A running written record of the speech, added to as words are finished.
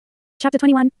Chapter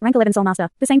 21, Rank 11 Soul Master.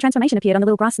 The same transformation appeared on the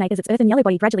little grass snake as its earthen yellow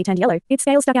body gradually turned yellow. Its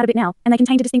scales stuck out a bit now, and they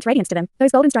contained a distinct radiance to them.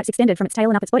 Those golden stripes extended from its tail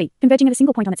and up its body, converging at a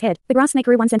single point on its head. The grass snake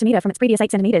grew 1 centimeter from its previous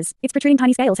 8 centimeters. Its protruding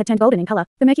tiny scales had turned golden in color.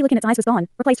 The murky look in its eyes was gone,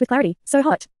 replaced with clarity. So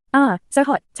hot. Ah, so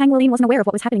hot. Tang Wuling wasn't aware of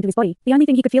what was happening to his body. The only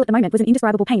thing he could feel at the moment was an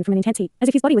indescribable pain from an intense heat, as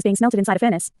if his body was being smelted inside a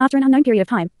furnace. After an unknown period of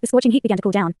time, the scorching heat began to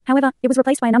cool down. However, it was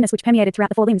replaced by a numbness which permeated throughout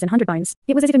the 4 limbs and 100 bones.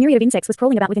 It was as if a myriad of insects was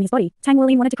crawling about within his body. Tang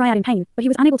Wuling wanted to cry out in pain, but he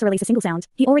was unable to release a single sound.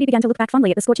 He already began to look back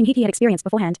fondly at the scorching heat he had experienced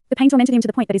beforehand. The pain tormented him to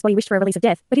the point that his body wished for a release of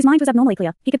death, but his mind was abnormally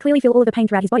clear. He could clearly feel all of the pain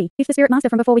throughout his body. If the spirit master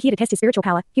from before were here to test his spiritual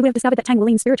power, he would have discovered that Tang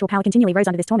Wuling's spiritual power continually rose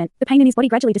under this torment. The pain in his body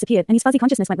gradually disappeared, and his fuzzy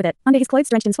consciousness went with it. Under his clothes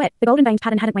drenched in sweat, the golden-veined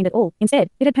pattern hadn't waned at all. Instead,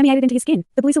 it had permeated into his skin.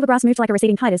 The blue silver grass moved like a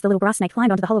receding tide as the little grass snake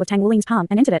climbed onto the hollow of Tang Wuling's palm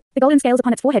and entered it. The golden scales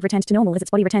upon its forehead returned to normal as its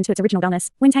body returned to its original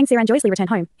dullness. When Tang Xiran joyously returned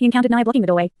home, he encountered Naya blocking the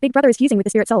doorway. Big brother is fusing with the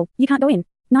spirit soul. You can't go in.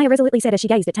 Naya resolutely said as she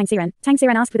gazed at Tang Xiran. Tang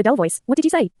Xiran asked with a dull voice, "What did you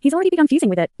say?" "He's already begun fusing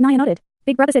with it." Naya nodded.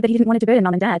 Big brother said that he didn't want it to burden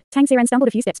mom and dad. Tang Xiran stumbled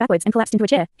a few steps backwards and collapsed into a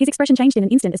chair. His expression changed in an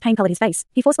instant as pain colored his face.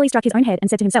 He forcefully struck his own head and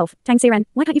said to himself, "Tang Xiran,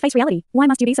 why can't you face reality? Why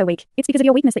must you be so weak? It's because of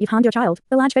your weakness that you've harmed your child."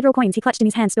 The large federal coins he clutched in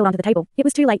his hand spilled onto the table. It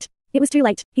was too late. It was too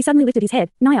late. He suddenly lifted his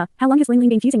head. "Naya, how long has Ling Ling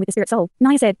been fusing with the spirit soul?"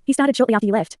 Naya said, "He started shortly after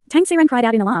you left." Tang Xiran cried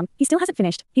out in alarm. "He still hasn't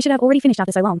finished. He should have already finished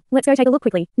after so long. Let's go take a look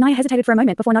quickly." Naya hesitated for a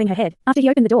moment before nodding her head. After he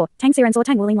opened the door, Tang Xiran saw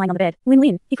Tang Wuling lying on the bed. "Lin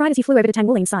Lin," he cried as he flew over to Tang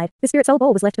Wuling's side. The spirit soul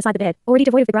ball was left beside the bed, already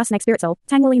devoid of the grass snake spirit soul.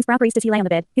 Tang Wuling's brow breezed as he lay on the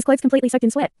bed, his clothes completely soaked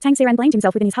in sweat. Tang Xiran blamed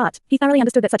himself within his heart. He thoroughly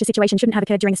understood that such a situation shouldn't have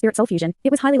occurred during a spirit soul fusion.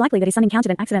 It was highly likely that his son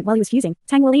encountered an accident while he was fusing.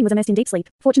 Tang Wuling was immersed in deep sleep.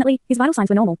 Fortunately, his vital signs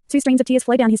were normal. 2 streams of tears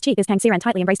flowed down his cheek as Tang Xiran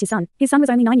tightly embraced his son. His son was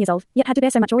only 9 years old, yet had to bear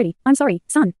so much already. "I'm sorry,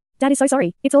 son. Dad is so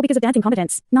sorry. It's all because of Dad's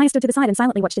incompetence." Naya stood to the side and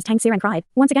silently watched as Tang Xiran cried.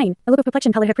 Once again, a look of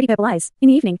perplexion colored her pretty purple eyes. In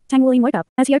the evening, Tang Wuling woke up.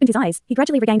 As he opened his eyes, he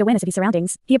gradually regained awareness of his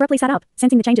surroundings. He abruptly sat up,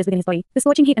 sensing the changes within his body. The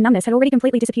scorching heat and numbness had already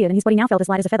completely disappeared and his body now felt as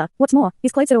light as a feather. What's more,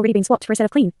 his clothes had already been swapped for a set of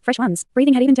clean, fresh ones.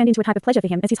 Breathing had even turned into a type of pleasure for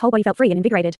him as his whole body felt free and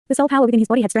invigorated. The soul power within his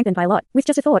body had strengthened by a lot. With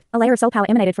just a thought, a layer of soul power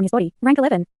emanated from his body. Rank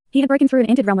 11. He had broken through and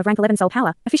entered realm of rank 11 soul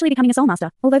power, officially becoming a soul master.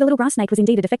 Although the little grass snake was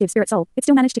indeed a defective spirit soul, it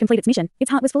still managed to complete its mission.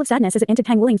 Its heart was full of sadness as it entered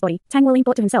Tang Wuling's body. Tang Wuling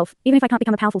thought to himself, even if I can't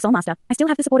become a powerful soul master, I still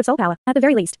have the support of soul power. At the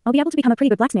very least, I'll be able to become a pretty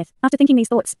good blacksmith. After thinking these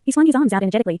thoughts, he swung his arms out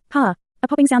energetically. Pa! A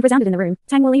popping sound resounded in the room.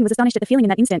 Tang Wuling was astonished at the feeling in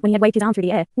that instant when he had waved his arm through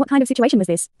the air. What kind of situation was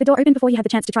this? The door opened before he had the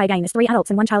chance to try again as 3 adults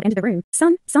and 1 child entered the room.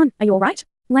 Son, are you all right?"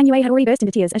 Lang Yue had already burst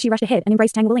into tears as she rushed ahead and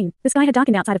embraced Tang Wuling. The sky had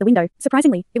darkened outside of the window.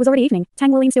 Surprisingly, it was already evening.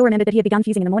 Tang Wuling still remembered that he had begun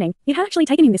fusing in the morning. It had actually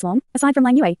taken him this long. Aside from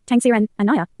Lang Yue, Tang Xiran, and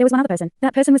Naya, there was one other person.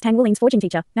 That person was Tang Wuling's forging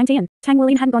teacher, Mang Tian. Tang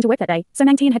Wuling hadn't gone to work that day, so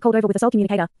Mang Tian had called over with a soul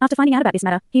communicator. After finding out about this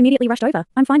matter, he immediately rushed over.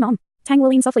 "I'm fine, Mom." Tang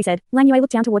Wuling softly said. Lang Yue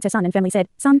looked down towards her son and firmly said,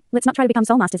 "Son, let's not try to become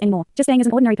soul masters anymore. Just staying as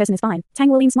an ordinary person is fine." Tang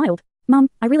Wuling smiled. "Mom,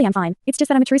 I really am fine. It's just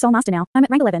that I'm a true soul master now. I'm at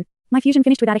rank 11. My fusion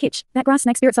finished without a hitch. That grass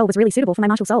snake spirit soul was really suitable for my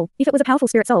martial soul. If it was a powerful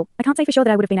spirit soul, I can't say for sure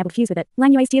that I would have been able to fuse with it."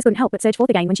 Lang Yue's tears couldn't help but surge forth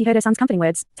again when she heard her son's comforting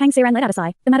words. Tang Xiran let out a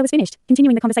sigh. The matter was finished.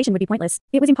 Continuing the conversation would be pointless.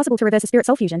 It was impossible to reverse a spirit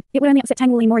soul fusion. It would only upset Tang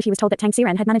Wuling more if he was told that Tang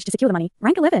Xiran had managed to secure the money.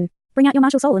 Rank 11. "Bring out your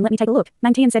martial soul and let me take a look,"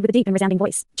 Mang Tian said with a deep and resounding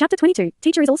voice. Chapter 22.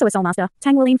 Teacher is also a soul master.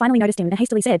 Tang Wuling finally noticed him and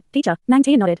hastily said, "Teacher." Mang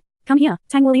Tian nodded. "Come here."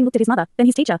 Tang Wuling looked at his mother, then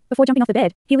his teacher. Before jumping off the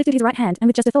bed, he lifted his right hand and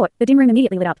with just a thought, the dim room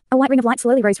immediately lit up. A white ring of light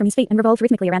slowly rose from his feet and revolved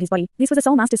rhythmically around his body. This was a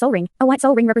soul master's soul ring. A white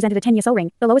soul ring represented a 10-year soul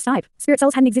ring, the lowest type. Spirit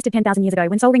souls hadn't existed 10,000 years ago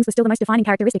when soul rings were still the most defining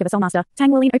characteristic of a soul master.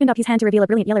 Tang Wuling opened up his hand to reveal a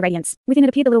brilliant yellow radiance. Within it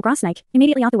appeared the little grass snake.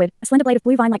 Immediately afterward, a slender blade of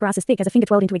blue vine like grass as thick as a finger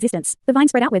twirled into existence. The vine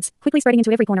spread outwards, quickly spreading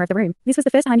into every corner of the room. This was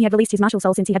the first time he had released his martial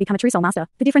soul since he had become a true soul master.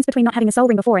 The difference between not having a soul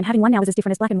ring before and having one now was as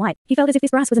different as black and white. He felt as if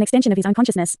this grass was an extension of his own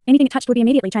consciousness. Anything it touched would be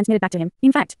immediately transmitted back to him.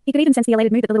 In fact, he could even sense the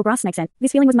elated mood that the little grass snake sent.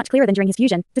 This feeling was much clearer than during his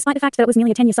fusion. Despite the fact that it was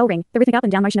merely a 10-year soul ring, the rhythmic up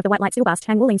and down motion of the white light still basked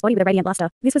Tang Wuling's body with a radiant luster.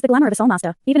 This was the glamour of a soul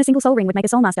master. Even a single soul ring would make a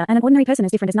soul master and an ordinary person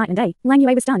as different as night and day. Lang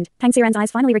Yue was stunned. Tang Xiran's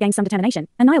eyes finally regained some determination,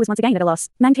 and Naya was once again at a loss.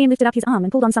 Mang Tian lifted up his arm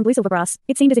and pulled on some blue silver grass.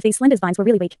 It seemed as if these slender vines were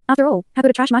really weak. After all, how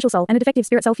could a trash martial soul and a defective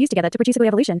spirit soul fuse together to produce a good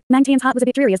evolution? Mang Tian's heart was a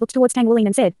bit dreary as looked towards Tang Wuling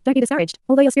and said, "Don't be discouraged.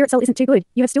 Although your spirit soul isn't too good,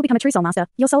 you have still become a true soul master.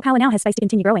 Your soul power now has space to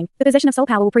continue growing. The possession of soul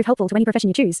power will prove helpful to any profession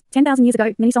you choose." 10,000 years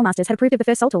ago, many soul masters had approved of the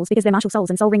first soul tools because their martial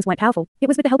souls and soul rings weren't powerful. It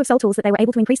was with the help of soul tools that they were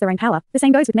able to increase their own power. The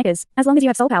same goes with mechas. As long as you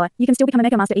have soul power, you can still become a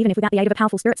mecha master even if without the aid of a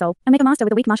powerful spirit soul. A mecha master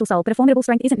with a weak martial soul but a formidable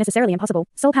strength isn't necessarily impossible.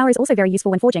 Soul power is also very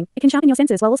useful when forging. It can sharpen your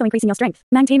senses while also increasing your strength.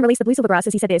 Mang Tian released the blue silver grass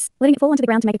as he said this, letting it fall onto the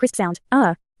ground to make a crisp sound.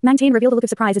 "Ah." Mang Tian revealed a look of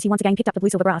surprise as he once again picked up the blue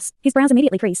silver grass. His brows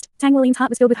immediately creased. Tang Wuling's heart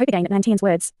was filled with hope again at Mang Tian's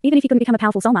words. Even if he couldn't become a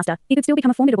powerful soul master, he could still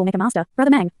become a formidable mecha master. "Brother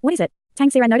Mang, what is it?" Tang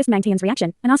Xiran noticed Mang Tian's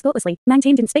reaction and asked thoughtlessly. Mang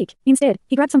Tian didn't speak. Instead,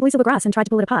 he grabbed some blue silver grass and tried to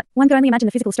pull it apart. One could only imagine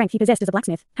the physical strength he possessed as a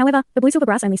blacksmith. However, the blue silver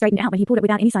grass only straightened out when he pulled it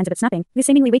without any signs of it snapping. This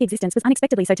seemingly weak existence was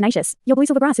unexpectedly so tenacious. Your blue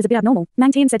silver grass is a bit abnormal,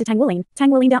 Mang Tian said to Tang Wuling.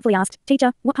 Tang Wuling doubtfully asked,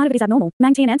 Teacher, what part of it is abnormal?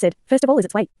 Mang Tian answered, first of all is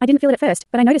its weight. I didn't feel it at first,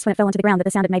 but I noticed when it fell onto the ground that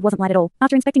the sound it made wasn't light at all.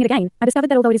 After inspecting it again, I discovered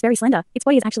that although it is very slender, its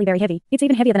body is actually very heavy. It's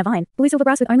even heavier than a vine. Blue silver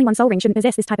grass with only one soul ring shouldn't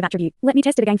possess this type of attribute. Let me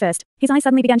test it again first. His eyes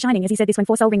suddenly began shining as he said this when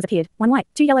 4 soul rings appeared. 1 white,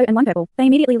 2 yellow and 1 purple. They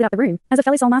immediately lit up the room. As a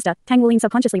fellow soul master, Tang Wuling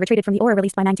subconsciously retreated from the aura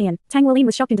released by Mang Tian. Tang Wuling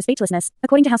was shocked into speechlessness.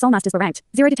 According to how soul masters were ranked,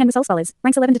 0 to 10 were soul scholars,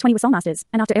 ranks 11 to 20 were soul masters,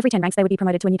 and after every 10 ranks they would be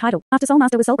promoted to a new title. After soul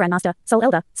master was soul grandmaster, soul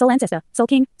elder, soul ancestor, soul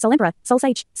king, soul emperor, soul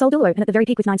sage, soul Douluo, and at the very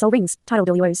peak with 9 soul rings, title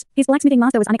Douluos. His blacksmithing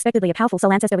master was unexpectedly a powerful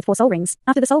soul ancestor with 4 soul rings.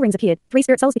 After the soul rings appeared, 3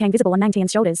 spirit souls became visible on Mang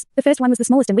Tian's shoulders. The first one was the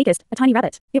smallest and weakest, a tiny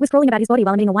rabbit. It was crawling about his body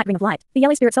while emitting a white ring of light. The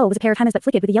yellow spirit soul was a pair of hammers that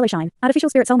flickered with a yellow shine. Artificial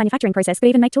spirit soul manufacturing process could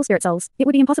even make tool spirit souls. It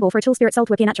would be impossible for a tool spirit soul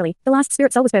to appear naturally. The last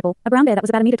spirit soul was purple, a brown bear that was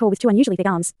about a meter tall with 2 unusually thick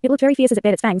arms. It looked very fierce as it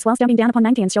bared its fangs whilst jumping down upon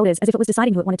Mang Tian's shoulders as if it was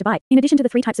deciding who it wanted to bite. In addition to the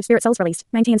 3 types of spirit souls released,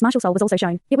 Mang Tian's martial soul was also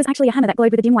shown. It was actually a hammer that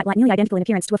glowed with a dim white light nearly identical in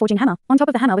appearance to a forging hammer. On top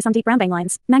of the hammer were some deep brown vein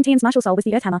lines. Mang Tian's martial soul was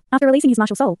the earth hammer. After releasing his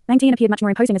martial soul, Mang Tian appeared much more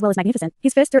imposing as well as magnificent.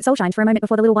 His first spirit soul shined for a moment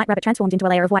before the little white rabbit transformed into a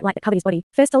layer of white light that covered his body.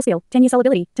 First soul skill, 10-year soul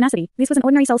ability, tenacity. This was an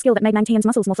ordinary soul skill that made Mang Tian's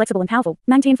muscles more flexible and powerful.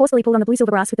 Mang Tian forcefully pulled on the blue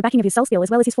silver grass with the backing of his soul skill as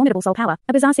well as his formidable soul power.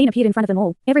 A bizarre scene appeared in front of them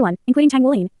all. Everyone, including Tang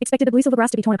Wuling, expected the blue silver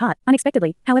grass to be torn apart.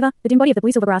 Unexpectedly, however, the dim body of the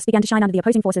blue silver grass began to shine under the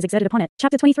opposing forces exerted upon it.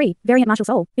 Chapter 23, Variant Martial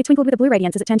Soul. It twinkled with a blue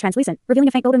radiance as it turned translucent, revealing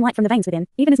a faint golden light from the veins within.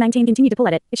 Even as Mang Tian continued to pull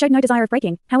at it, it showed no desire of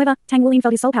breaking. However, Tang Wuling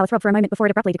felt his soul power throb for a moment before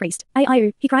it abruptly decreased.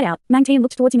 Aiu, he cried out. Mang Tian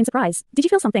looked towards him in surprise. Did you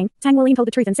feel something? Tang Wuling told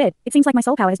the truth and said, it seems like my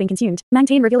soul power has been consumed. Mang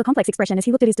Tian revealed a complex expression as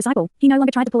he looked at his disciple. He no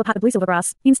longer tried to pull apart the blue silver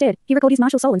grass. Instead, he recalled his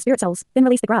martial soul and spirit souls, then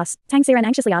released the grass. Tang Xiran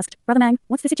anxiously asked, Brother Mang,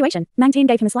 what's the situation? Mang Tian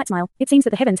gave him a slight smile. It seems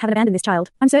that the heavens haven't abandoned this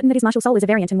child. I'm certain that his martial soul is a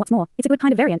variant and what's more, it's a good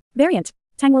kind of variant. Variant.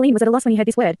 Tang Wuling was at a loss when he heard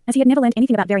this word, as he had never learned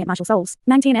anything about variant martial souls.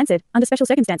 Mang Tian answered, under special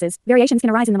circumstances, variations can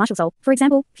arise in the martial soul. For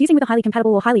example, fusing with a highly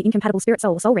compatible or highly incompatible spirit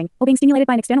soul or soul ring, or being stimulated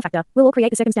by an external factor, will all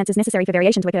create the circumstances necessary for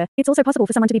variation to occur. It's also possible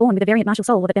for someone to be born with a variant martial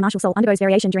soul or that their martial soul undergoes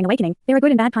variation during awakening. There are good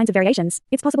and bad kinds of variations.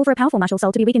 It's possible for a powerful martial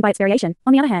soul to be weakened by its variation.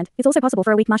 On the other hand, it's also possible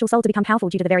for a weak martial soul to become powerful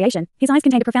due to the variation. His eyes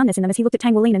contained a profoundness in them as he looked at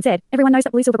Tang Wuling and said, everyone knows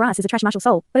that blue silver grass is a trash martial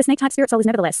soul, but a snake-type spirit soul is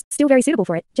nevertheless still very suitable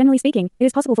for it. Generally speaking, it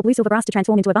is possible for blue silver grass to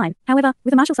transform into a vine. However,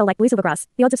 with a martial soul like blue silver grass,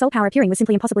 the odds of soul power appearing was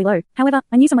simply impossibly low. However,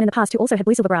 I knew someone in the past who also had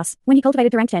blue silver grass. When he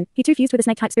cultivated to rank 10, he too fused with a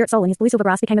snake-type spirit soul and his blue silver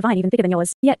grass became a vine even thicker than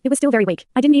yours. Yet, it was still very weak.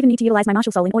 I didn't even need to utilize my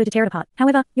martial soul in order to tear it apart.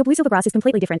 However, your blue silver grass is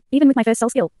completely different. Even with my first soul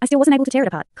skill, I still wasn't able to tear it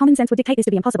apart. Common sense would dictate this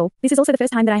to be impossible. This is also the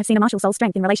first time that I have seen a martial soul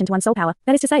strength in relation to one's soul power.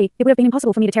 That is to say, it would have been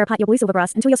impossible for me to tear apart your blue silver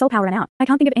grass until your soul power ran out. I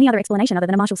can't think of any other explanation other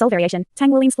than a martial soul variation.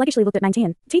 Tang Wuling sluggishly looked at Mang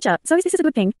Tian. Teacher, so is this a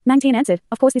good thing? Mang Tian answered,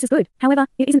 of course this is good. However,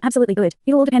 it isn't absolutely good.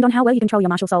 It'll all depend on how well you control your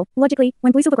martial soul. Logically,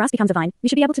 when blue silver grass becomes a vine, you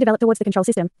should be able to develop towards the control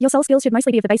system. Your soul skills should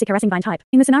mostly be of the basic harassing vine type.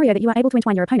 In the scenario that you are able to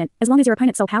entwine your opponent, as long as your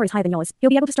opponent's soul power is higher than yours, he'll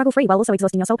be able to struggle free while also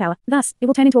exhausting your soul power. Thus, it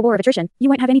will turn into a war of attrition. You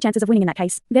won't have any chances of winning in that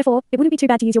case. Therefore, it wouldn't be too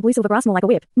bad to use your blue silver grass more like a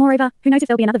whip. Moreover, who knows if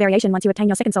there'll be another variation once you obtain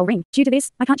your second soul ring. Due to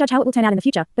this, I can't judge how it will turn out in the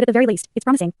future, but at the very least, it's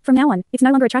promising. From now on, it's no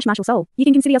longer a trash martial soul. You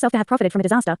can consider yourself to have profited from a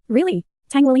disaster. Really?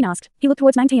 Tang Wuling asked. He looked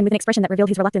towards Mang Tian with an expression that revealed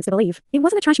his reluctance to believe. It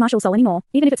wasn't a trash martial soul anymore,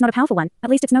 even if it's not a powerful one. At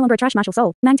least it's no longer a trash martial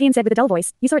soul. Mang Tian said with a dull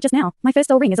voice. You saw it just now. My first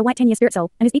soul ring is a white 10-year spirit soul,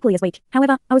 and is equally as weak.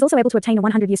 However, I was also able to obtain a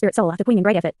 100-year spirit soul after putting in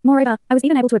great effort. Moreover, I was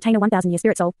even able to obtain a 1,000-year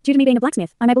spirit soul. Due to me being a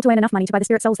blacksmith, I'm able to earn enough money to buy the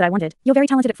spirit souls that I wanted. You're very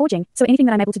talented at forging, so anything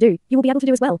that I'm able to do, you will be able to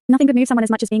do as well. Nothing could move someone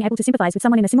as much as being able to sympathize with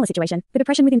someone in a similar situation. The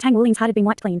depression within Tang Wuling's heart had been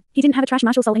wiped clean. He didn't have a trash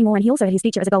martial soul anymore, and he also had his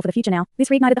future as a goal for the future now. This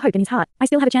reignited the hope in his heart. I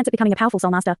still have a chance at becoming a powerful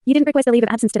soul master. You didn't request a leave of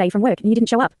absence today from work, and you didn't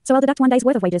show up, so I'll deduct 1 day's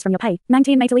worth of wages from your pay. Mang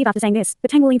Tian made to leave after saying this,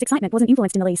 but Tang Wuling's excitement wasn't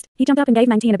influenced in the least. He jumped up and gave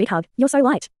Mang Tian a big hug. You're so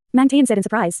light. Mang Tian said in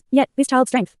surprise. Yet, this child's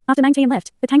strength. After Mang Tian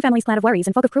left, the Tang family's cloud of worries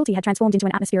and fog of cruelty had transformed into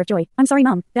an atmosphere of joy. I'm sorry,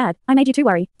 Mum, Dad. I made you too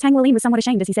worry. Tang Wuling was somewhat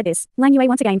ashamed as he said this. Lang Yue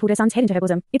once again pulled her son's head into her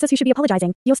bosom. It's us who should be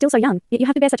apologizing. You're still so young, yet you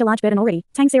have to bear such a large burden already.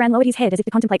 Tang Xiran lowered his head as if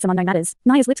to contemplate some unknown matters.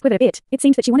 Naya's lips quivered a bit. It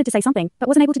seemed that she wanted to say something, but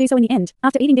wasn't able to do so in the end.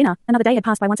 After eating dinner, another day had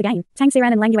passed by once again. Tang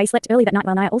Xiran and Lang Yue slept early that night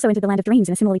while Naya also entered the land of dreams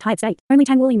in a similarly tired state. Only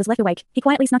Tang Wuling was left awake. He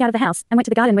quietly snuck out of the house and went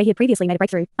to the garden where he had previously made a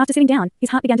breakthrough. After sitting down,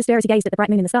 his heart began to stir as he gazed at the bright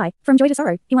moon in the sky. From joy to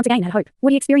sorrow, he once again had hope.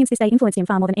 What he experienced this day influenced him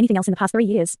far more than anything else in the past 3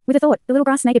 years. With a thought, the little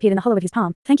grass snake appeared in the hollow of his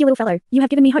palm. Thank you, little fellow. You have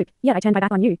given me hope. Yet I turned my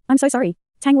back on you. I'm so sorry.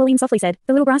 Tang Wuling softly said.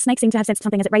 The little grass snake seemed to have sensed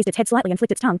something as it raised its head slightly and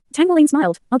flicked its tongue. Tang Wuling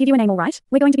smiled. I'll give you a name, all right?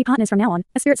 We're going to be partners from now on.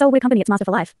 A spirit soul would accompany its master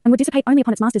for life, and would dissipate only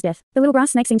upon its master's death. The little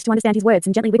grass snake seemed to understand his words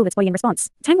and gently wiggled its body in response.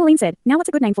 Tang Wuling said, now what's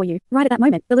a good name for you? Right at that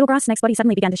moment, the little grass snake's body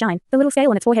suddenly began to shine. The little scale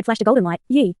on its forehead flashed a golden light.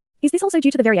 Yi. Is this also due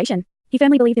to the variation? He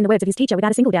firmly believed in the words of his teacher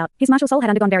without a single doubt. His martial soul had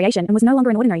undergone variation and was no longer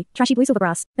an ordinary, trashy blue silver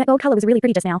grass. That gold color was really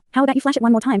pretty just now. How about you flash it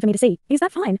one more time for me to see? Is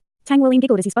that fine? Tang Wuling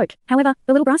giggled as he spoke. However,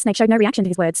 the little grass snake showed no reaction to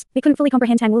his words. It couldn't fully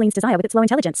comprehend Tang Wuling's desire with its low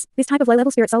intelligence. This type of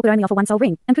low-level spirit soul could only offer one soul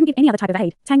ring, and couldn't give any other type of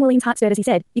aid. Tang Wuling's heart stirred as he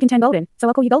said, "You can turn golden, so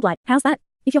I'll call you Goldlight. How's that?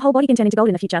 If your whole body can turn into gold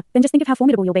in the future, then just think of how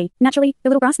formidable you'll be." Naturally, the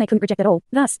little grass snake couldn't reject that at all.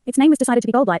 Thus, its name was decided to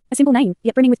be Goldlight, a simple name,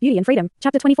 yet brimming with beauty and freedom.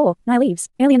 Chapter 24, Naya Leaves.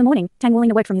 Early in the morning, Tang Wuling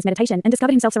awoke from his meditation and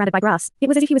discovered himself surrounded by grass. It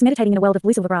was as if he was meditating in a world of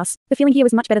blue silver grass. The feeling here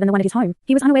was much better than the one at his home.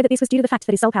 He was unaware that this was due to the fact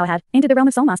that his soul power had entered the realm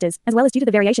of soul masters, as well as due to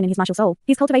the variation in his martial soul.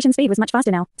 His cultivation speed was much faster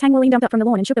now. Tang Wuling jumped up from the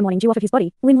lawn and shook the morning dew off of his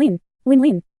body. Lin Lin. Lin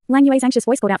Lin. Lang Yue's anxious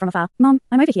voice called out from afar. "Mom,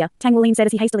 I'm over here," Tang Wuling said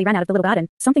as he hastily ran out of the little garden.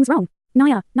 "Something's wrong."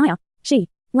 Naya. She.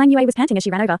 Lang Yue was panting as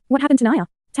she ran over. "What happened to Naya?"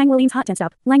 Tang Wuling's heart tensed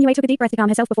up. Lang Yue took a deep breath to calm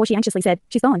herself before she anxiously said,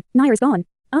 "She's gone. Naya is gone."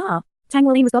 "Ah." Tang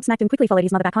Wuling was gobsmacked and quickly followed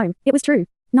his mother back home. It was true.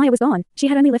 Naya was gone. She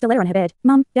had only left a letter on her bed.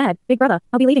 "Mum, Dad, Big Brother,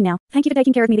 I'll be leaving now. Thank you for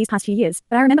taking care of me these past few years,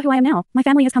 but I remember who I am now. My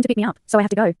family has come to pick me up, so I have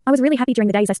to go. I was really happy during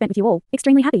the days I spent with you all.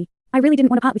 Extremely happy. I really didn't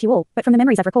want to part with you all, but from the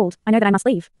memories I've recalled, I know that I must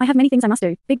leave. I have many things I must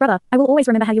do. Big Brother, I will always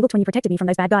remember how you looked when you protected me from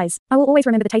those bad guys. I will always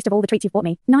remember the taste of all the treats you've bought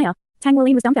me. Naya." Tang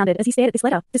Wuling was dumbfounded as he stared at this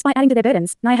letter. Despite adding to their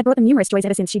burdens, Naya had brought them numerous joys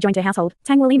ever since she joined her household.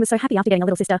 Tang Wuling was so happy after getting a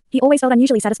little sister. He always felt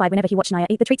unusually satisfied whenever he watched Naya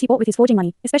eat the treats he bought with his forging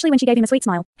money, especially when she gave him a sweet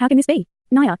smile. "How can this be?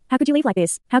 Naya, how could you leave like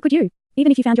this? How could you?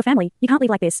 Even if you found your family, you can't leave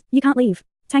like this. You can't leave."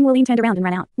 Tang Wuling turned around and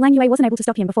ran out. Lang Yue wasn't able to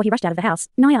stop him before he rushed out of the house.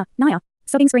 Naya.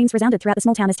 Sobbing screams resounded throughout the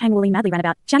small town as Tang Wuling madly ran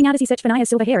about, shouting out as he searched for Naya's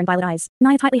silver hair and violet eyes.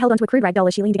 Naya tightly held onto a crude rag doll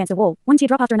as she leaned against the wall, one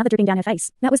teardrop after another dripping down her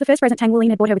face. That was the first present Tang Wuling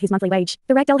had bought her with his monthly wage.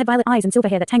 The rag doll had violet eyes and silver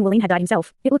hair that Tang Wuling had dyed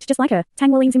himself. It looked just like her.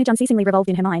 Tang Wuling's image unceasingly revolved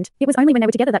in her mind. It was only when they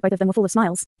were together that both of them were full of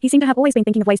smiles. He seemed to have always been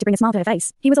thinking of ways to bring a smile to her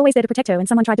face. He was always there to protect her when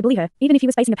someone tried to bully her. Even if he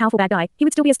was facing a powerful bad guy, he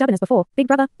would still be as stubborn as before. Big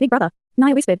brother,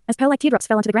 Naya whispered, as pearl-like teardrops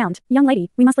fell onto the ground. "Young lady,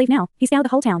 we must leave now." He scoured the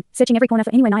whole town, searching every corner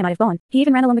for anywhere Naya might have gone. He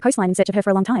even ran along the coastline in search of her for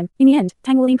a long time. In the end,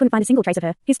 Tang Wuling couldn't find a single trace of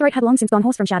her. His throat had long since gone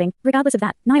hoarse from shouting. Regardless of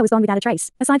that, Naya was gone without a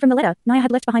trace. Aside from the letter, Naya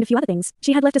had left behind a few other things.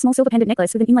 She had left a small silver pendant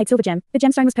necklace with an inlaid silver gem. The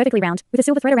gemstone was perfectly round, with a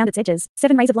silver thread around its edges.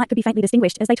 7 rays of light could be faintly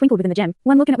distinguished as they twinkled within the gem.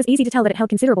 One look and it was easy to tell that it held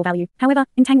considerable value. However,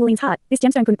 in Tang Wuling's heart, this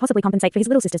gemstone couldn't possibly compensate for his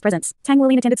little sister's presence. Tang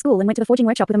Wuling attended school and went to the forging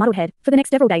workshop with a muddled head. For the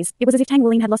next several days, it was as if Tang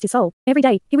Wuling had lost his soul. Every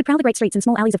day, he would prowl the great streets and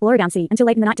small alleys of Douluo until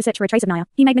late in the night to search for a trace of Naya.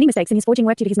 He made many mistakes in his forging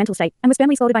work due to his mental state, and was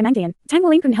firmly scolded by Mangdian. Tang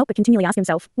Wuling couldn't help but continually ask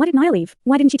himself, why did Naya leave?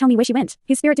 Why didn't she tell me where she went?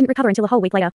 His spirit didn't recover until a whole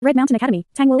week later. Red Mountain Academy.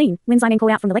 Tang Wuling, Lin Xining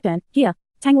called out from the lectern. "Here."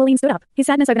 Tang Wuling stood up. His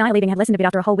sadness over Naya leaving had lessened a bit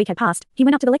after a whole week had passed. He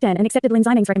went up to the lectern and accepted Lin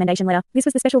Xining's recommendation letter. This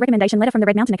was the special recommendation letter from the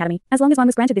Red Mountain Academy. As long as one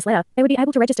was granted this letter, they would be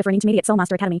able to register for an intermediate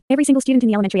Soulmaster Academy. Every single student in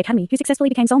the elementary academy who successfully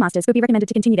became Soulmasters would be recommended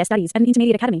to continue their studies at an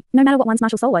intermediate academy. No matter what one's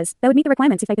martial soul was, they would meet the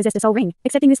requirements if they possessed a soul ring.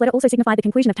 Accepting this letter also signified the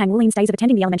conclusion of Tang Wuling's days of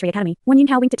attending the elementary academy. Wan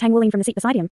Yunkao winked at Tang Wuling from the seat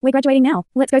beside him. "We're graduating now.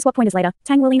 Let's go swap pointers later."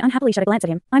 Tang Wuling unhappily shot a glance at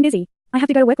him. "I'm busy. I have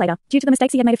to go to work later." Due to the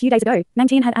mistakes he had made a few days ago, Mang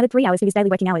Tian had added 3 hours to his daily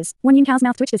working hours. Wan Yunkao's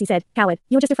mouth twitched as he said, "Coward,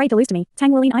 you're just afraid to lose to me."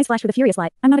 Tang Wuling eyes flashed with a furious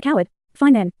light. "I'm not a coward."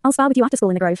 "Fine then, I'll spar with you after school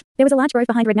in the grove." There was a large grove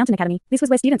behind Red Mountain Academy. This was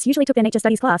where students usually took their nature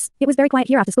studies class. It was very quiet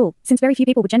here after school, since very few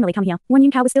people would generally come here. Wan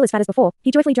Yunkao was still as fat as before.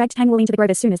 He joyfully dragged Tang Wuling to the grove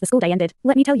as soon as the school day ended.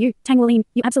 "Let me tell you, Tang Wuling,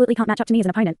 you absolutely can't match up to me as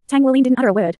an opponent." Tang Wuling didn't utter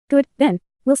a word. "Good, then.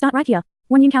 We'll start right here."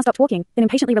 Wan Yunkao stopped walking, then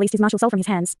impatiently released his martial soul from his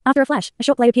hands. After a flash, a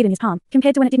short blade appeared in his palm.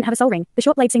 Compared to when it didn't have a soul ring, the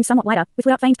short blade seemed somewhat wider, with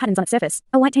without faint patterns on its surface.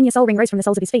 A white 10-year soul ring rose from the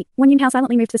soles of his feet. Wan Yunkao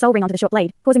silently moved the soul ring onto the short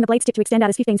blade, causing the blade's tip to extend out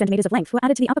as 15 centimeters of length were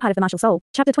added to the upper part of the martial soul.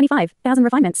 Chapter 25, 1,000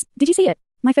 Refinements. Did you see it?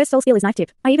 My first soul skill is knife tip.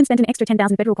 I even spent an extra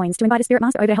 10,000 federal coins to invite a spirit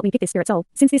master over to help me pick this spirit soul.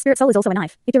 Since this spirit soul is also a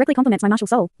knife, it directly complements my martial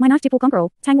soul. My knife tip will conquer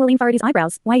all. Tang Wuling furrowed his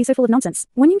eyebrows. "Why are you so full of nonsense?"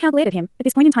 Wan Yunkao glared at him. "At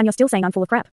this point in time you're still saying I'm full of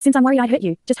crap. Since I'm worried I'd hurt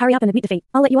you, just hurry up and admit defeat.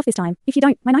 I'll let you off this time. If you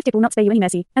don't, my knife tip will not spare you any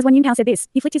mercy." As Wan Yunkao said this,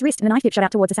 he flicked his wrist and the knife tip shot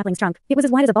out towards a sapling's trunk. It was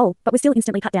as wide as a bowl, but was still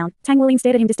instantly cut down. Tang Wuling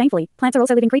stared at him disdainfully. "Plants are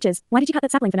also living creatures. Why did you cut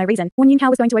that sapling for no reason?" Wan Yunkao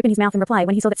was going to open his mouth and reply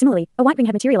when he saw that similarly, a white ring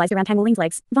had materialized around Tang Wuling's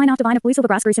legs. Vine after vine of blue silver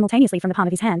grass grew simultaneously from the palm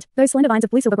of his hand. Those slender vines of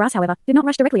blue silver grass, however, did not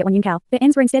rush directly at Wan Yunkao. Their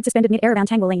ends were instead suspended mid-air around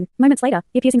Tang Wuling. Moments later,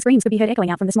 the piercing screams could be heard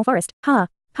echoing out from the small forest. "Ha!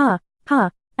 Ha!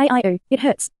 Ha! Aiu, it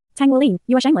hurts. Tang Wuling,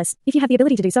 you are shameless. If you have the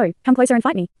ability to do so, come closer and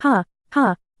fight me. Ha!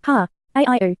 Ha! Ha!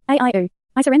 Aiu.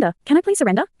 I surrender. Can I please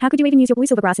surrender? How could you even use your blue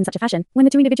silver grass in such a fashion?" When the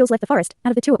two individuals left the forest,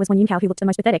 out of the two it was Wan Yunkao who looked the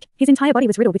most pathetic. His entire body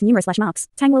was riddled with numerous slash marks.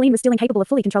 Tang Wuling was still incapable of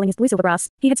fully controlling his blue silver grass.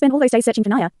 He had spent all those days searching for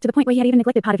Naya, to the point where he had even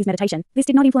neglected part of his meditation. This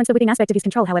did not influence the whipping aspect of his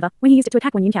control, however, when he used it to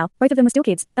attack Wan Yunkao. Both of them were still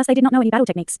kids, thus they did not know any battle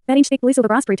techniques. That inch-thick blue silver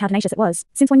grass proved how tenacious it was.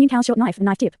 Since Wan Yunkao's short knife and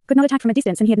knife tip could not attack from a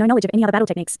distance and he had no knowledge of any other battle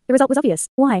techniques, the result was obvious.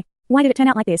 Why did it turn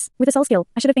out like this? With a soul skill,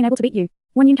 I should have been able to beat you.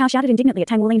 Wan Yunkao shouted indignantly at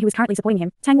Tang Wuling, who was currently supporting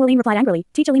him. Tang Wuling replied angrily,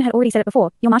 Teacher Lin had already said it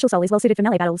before, your martial soul is well suited for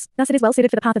melee battles. Thus it is well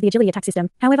suited for the path of the agility attack system.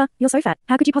 However, you're so fat.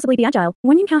 How could you possibly be agile?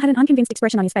 Wan Yunkao had an unconvinced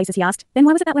expression on his face as he asked, then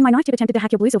why was it that when my knife tip attempted to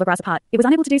hack your blue silver grass apart, it was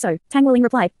unable to do so? Tang Wuling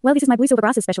replied, well, this is my blue silver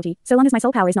grass's specialty. So long as my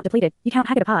soul power is not depleted, you cannot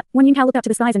hack it apart. Wan Yunkao looked up to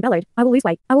the skies and bellowed, I will lose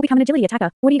weight. I will become an agility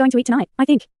attacker. What are you going to eat tonight? I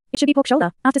think it should be pork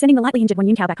shoulder. After sending the lightly injured Wan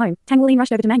Yunkao back home, Tang Wuling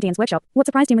rushed over to Mang Tian's workshop. What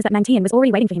surprised him was that Mang Tian was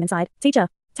already waiting for him inside. Teacher.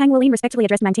 Tang Wuling respectfully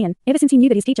addressed Mang Tian. Ever since he knew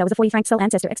that his teacher was a 40 franc soul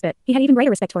ancestor expert, he had even greater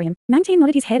respect for him. Mang Tian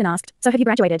nodded his head and asked, so have you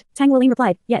graduated? Tang Wuling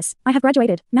replied, yes, I have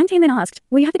graduated. Mang Tian then asked,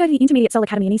 will you have to go to the Intermediate Soul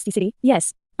Academy in East Sea City?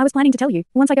 Yes. I was planning to tell you,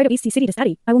 once I go to East Sea City to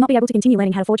study, I will not be able to continue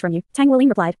learning how to forge from you. Tang Wuling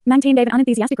replied. Mang Tian gave an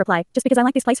unenthusiastic reply, just because I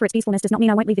like this place for its peacefulness does not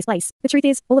mean I won't leave this place. The truth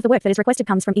is, all of the work that is requested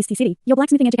comes from East Sea City. Your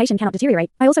blacksmithing education cannot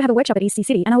deteriorate. I also have a workshop at East Sea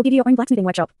City and I will give you your own blacksmithing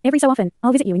workshop. Every so often,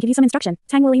 I'll visit you and give you some instruction.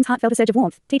 Tang Wuling's heart felt a surge of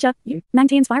warmth. Teacher, you. Mang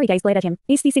Tian's fiery gaze glared at him.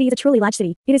 East Sea City is a truly large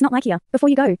city. It is not like here. Before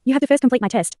you go, you have to first complete my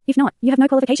test. If not, you have no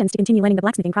qualifications to continue learning the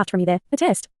blacksmithing craft from me there. A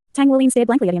test. Tang Wuling stared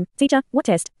blankly at him. Teacher, what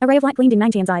test? A ray of light gleamed in Mang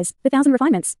Tian's eyes. The 1,000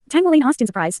 refinements. Tang Wuling asked in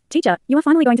surprise. Teacher, you are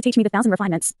finally going to teach me the 1,000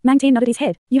 refinements. Mang Tian nodded his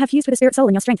head. You have fused with a spirit soul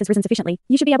and your strength has risen sufficiently.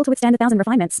 You should be able to withstand the 1,000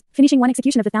 refinements. Finishing one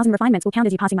execution of the 1,000 refinements will count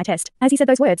as you passing my test. As he said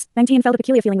those words, Mang Tian felt a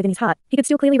peculiar feeling within his heart. He could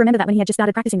still clearly remember that when he had just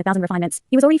started practicing the 1,000 refinements.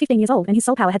 He was already 15 years old and his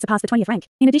soul power had surpassed the 20th rank.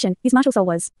 In addition, his martial soul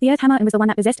was the Earth Hammer and was the one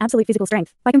that possessed absolute physical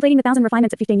strength. By completing the 1,000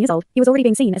 refinements at 15 years old, he was already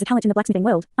being seen as a talent in the blacksmithing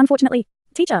world. Unfortunately,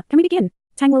 Teacher, can we begin?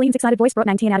 Tang Wuling's excited voice brought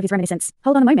Mang Tian out of his reminiscence.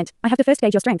 Hold on a moment, I have to first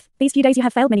gauge your strength. These few days you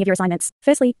have failed many of your assignments.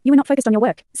 Firstly, you were not focused on your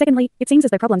work. Secondly, it seems as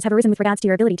though problems have arisen with regards to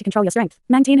your ability to control your strength.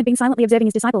 Mang Tian had been silently observing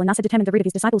his disciple and thus had determined the root of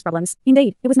his disciple's problems.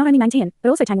 Indeed, it was not only Mang Tian, but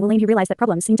also Tang Wuling who realized that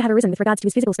problems seemed to have arisen with regards to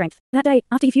his physical strength. That day,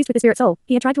 after he fused with the spirit soul,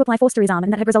 he had tried to apply force to his arm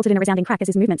and that had resulted in a resounding crack as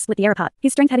his movements split the air apart.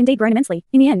 His strength had indeed grown immensely.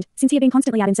 In the end, since he had been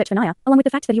constantly out in search for Naya, along with the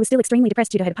fact that he was still extremely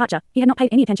depressed due to her departure, he had not paid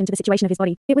any attention to the situation of his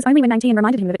body. It was only when Mang Tian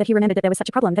reminded him of it that he remembered that there was such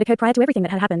a problem that occurred prior to everything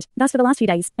that had happened. Thus for the last few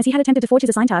days, as he had attempted to forge his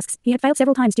assigned tasks, he had failed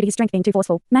several times due to his strength being too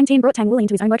forceful. Mang Tian brought Tang Wuling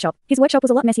to his own workshop. His workshop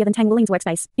was a lot messier than Tang Wuling's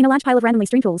workspace. In a large pile of randomly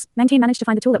strewn tools, Mang Tian managed to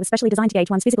find the tool that was specially designed to gauge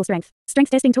one's physical strength. Strength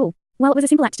testing tool. While it was a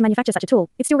simple act to manufacture such a tool,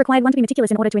 it still required one to be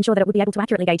meticulous in order to ensure that it would be able to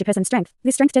accurately gauge a person's strength.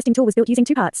 This strength testing tool was built using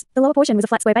two parts. The lower portion was a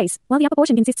flat square base, while the upper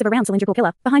portion consists of a round cylindrical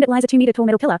pillar. Behind it lies a 2-meter tall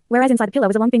metal pillar, whereas inside the pillar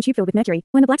was a long thin tube filled with mercury.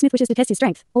 When the blacksmith wishes to test his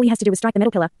strength, all he has to do is strike the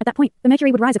metal pillar. At that point, the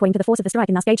mercury would rise according to the force of the strike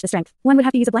and thus gauge the strength. One would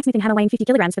have to use a blacksmithing hammer weighing 50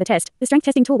 kilograms for the test. The strength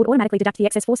testing tool would automatically deduct the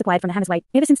excess force acquired from the hammer's weight.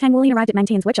 Ever since Tang Wuling arrived at Mang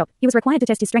Tian's workshop, he was required to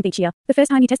test his strength each year. The first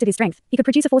time he tested his strength, he could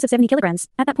produce a force of 70 kilograms.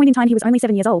 At that point in time he was only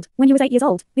 7 years old. When he was 8 years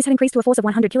old, this had increased to a force of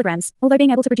 100 kilograms. Although being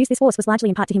able to produce this force was largely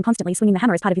in part to him constantly swinging the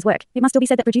hammer as part of his work, it must still be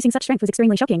said that producing such strength was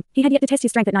extremely shocking. He had yet to test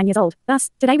his strength at 9 years old.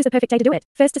 Thus, today was the perfect day to do it.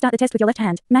 First, to start the test with your left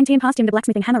hand, Mang Tian passed him the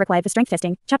blacksmithing hammer required for strength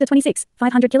testing. Chapter 26,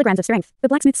 500 kilograms of strength. The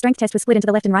blacksmith's strength test was split into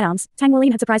the left and right arms. Tang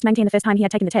Wuling had surprised Mang Tian the first time he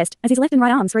had taken the test, as his left and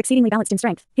right arms were exceedingly balanced in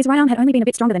strength. His right arm had only been a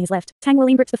bit stronger than his left. Tang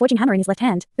Wuling gripped the forging hammer in his left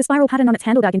hand. The spiral pattern on its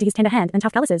handle dug into his tender hand and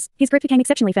tough calluses. His grip became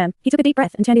exceptionally firm. He took a deep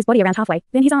breath and turned his body around halfway.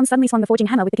 Then his arm suddenly swung the forging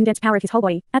hammer with the condensed power of his whole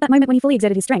body. At that moment when he fully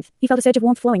exerted his strength, he felt a surge of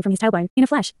warmth flowing from his tailbone. In a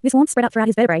flash, this warmth spread up throughout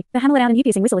his vertebrae. The hammer let out an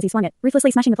ear-piercing whistle as he swung it,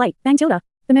 ruthlessly smashing the plate. Bang tilde.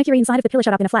 The mercury inside of the pillar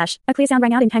shut up in a flash. A clear sound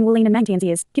rang out in Tang Wuling and Mang Tian's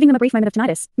ears, giving them a brief moment of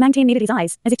tinnitus. Mang Tian needed his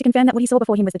eyes, as if to confirm that what he saw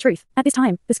before him was the truth. At this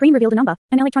time, the screen revealed a number.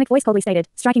 An electronic voice coldly stated,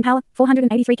 striking power,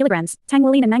 483 kilograms. Tang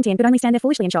Wuling and Mang Tian could only stand there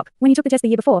foolishly in shock. When he took the test the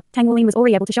year before, Tang Wuling was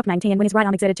already able to shock Mang Tian when his right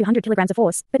arm exerted 200 kilograms of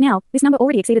force. But now, this number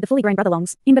already exceeded the fully grown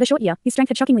brother-longs. In but a short year, his strength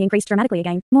had shockingly increased dramatically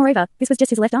again. Moreover, this was just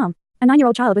his left arm. A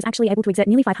 9-year-old child was actually able to exert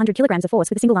nearly 500 kilograms of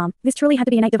force with a single arm. This truly had to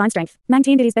be innate divine strength. Mang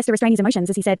Tian did his best to restrain his emotions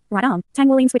as he said, right arm. Tang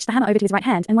Wuling switched the hammer over to his right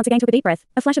hand and once again took a deep breath.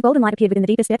 A flash of golden light appeared within the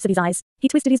deepest depths of his eyes. He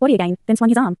twisted his body again, then swung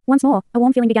his arm. Once more, a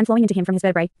warm feeling began flowing into him from his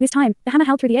vertebrae. This time, the hammer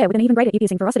held through the air with an even greater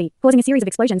ear-piercing ferocity, causing a series of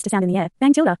explosions to sound in the air.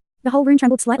 Bang tilde. The whole room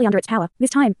trembled slightly under its power. This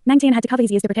time, Mang Tian had to cover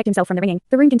his ears to protect himself from the ringing.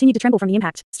 The room continued to tremble from the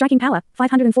impact. Striking power,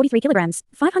 543 kilograms.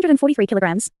 543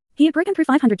 kilograms. He had broken through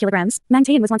 500 kilograms. Mang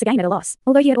Tian was once again at a loss.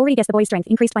 Although he had already guessed the boy's strength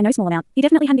increased by no small amount, he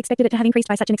definitely hadn't expected it to have increased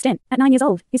by such an extent. At 9 years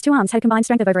old, his two arms had a combined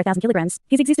strength of over 1,000 kilograms.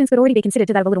 His existence could already be considered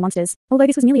to that of a little monster's. Although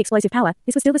this was merely explosive power,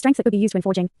 this was still the strength that could be used when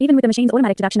forging. Even with the machine's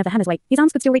automatic deduction of the hammer's weight, his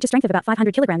arms could still reach a strength of about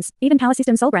 500 kilograms. Even power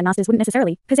system soul grandmasters wouldn't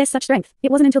necessarily possess such strength. It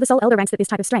wasn't until the soul elder ranks that this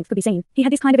type of strength could be seen. He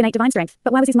had this kind of innate divine strength,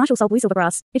 but why was his martial soul blue silver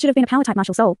grass? It should have been a power type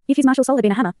martial soul. If his martial soul had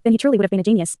been a hammer, then he truly would have been a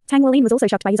genius. Tang Wuling was also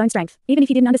shocked by his own strength. Even if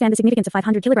he didn't understand the significance of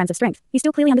 500 kilograms of strength, he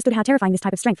still clearly understood how terrifying this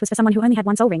type of strength was for someone who only had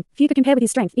one soul ring. Few could compare with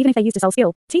his strength, even if they used a soul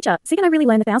skill. Teacher, can I really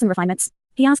learn the 1,000 refinements?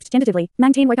 he asked tentatively.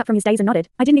 Mang Tian woke up from his daze and nodded.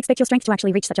 I didn't expect your strength to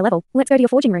actually reach such a level. Let's go to your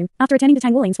forging room. After returning to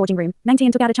Tang Wulin's forging room, Mang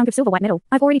Tian took out a chunk of silver white metal.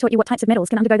 I've already taught you what types of metals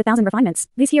can undergo the 1,000 refinements.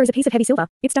 This here is a piece of heavy silver.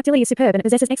 Its ductility is superb and it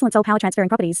possesses excellent soul power transferring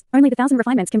properties. Only the 1,000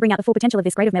 refinements can bring out the full potential of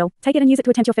this grade of metal. Take it and use it to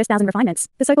attempt your first 1,000 refinements.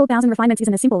 The so-called 1,000 refinements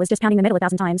isn't as simple as just pounding the metal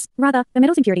 1,000 times. Rather, the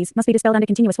metal's impurities must be dispelled under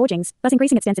continuous forgings, thus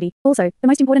increasing its density. Also, the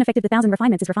most important effect of the 1,000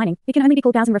 refinements is refining. It can only be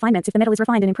called 1,000 refinements if the metal is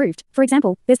refined and improved. For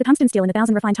example, there's the tungsten steel in the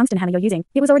 1,000 refined tungsten hammer you're using.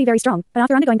 It was already very strong, but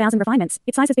after undergoing 1,000 refinements,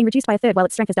 its size has been reduced by a third while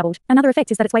its strength has doubled. Another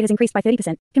effect is that its weight has increased by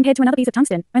 30%. Compared to another piece of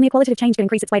tungsten, only a qualitative change can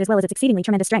increase its weight as well as its exceedingly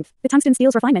tremendous strength. The tungsten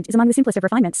steel's refinement is among the simplest of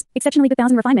refinements. Exceptionally good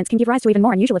 1,000 refinements can give rise to even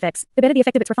more unusual effects. The better the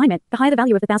effect of its refinement, the higher the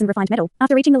value of the 1,000 refined metal.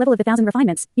 After reaching the level of the 1,000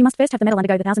 refinements, you must first have the metal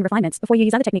undergo the 1,000 refinements before you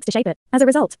use other techniques to shape it. As a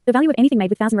result, the value of anything made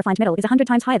with 1,000 refined metal is 100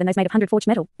 times higher than those made of 100 forged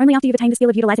metal. Only after you've attained the skill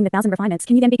of utilizing the 1,000 refinements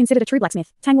can you then be considered a true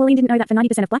blacksmith. Tang Wulin didn't know that for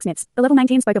 90% of blacksmiths, the level Mang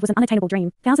Tian spoke of was an unattainable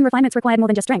dream. 1,000 refinements required more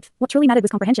than just strength. What truly mattered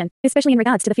was comprehension, especially in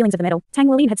regards to the feelings of the metal. Tang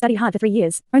Wulin had studied hard for 3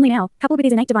 years. Only now, coupled with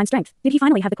his innate divine strength, did he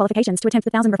finally have the qualifications to attempt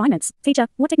the 1,000 refinements. Teacher,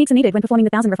 what techniques are needed when performing the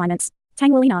 1,000 refinements?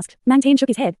 Tang Wulin asked. Mang Tian shook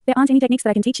his head. There aren't any techniques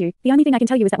that I can teach you. The only thing I can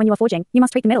tell you is that when you are forging, you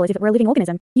must treat the metal as if it were a living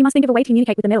organism. You must think of a way to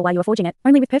communicate with the metal while you are forging it.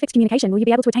 Only with perfect communication will you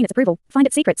be able to attain its approval. Find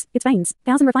its secrets, its veins.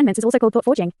 1,000 refinements is also called thought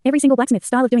forging. Every single blacksmith's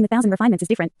style of doing the 1,000 refinements is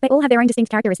different. They all have their own distinct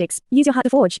characteristics. Use your heart to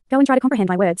forge. Go and try to comprehend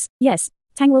my words. Yes.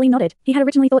 Tang Wulin nodded. He had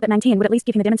originally thought that Mang Tian would at least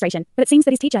give him a demonstration, but it seems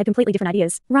that his teacher had completely different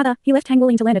ideas. Rather, he left Tang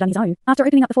Wulin to learn it on his own. After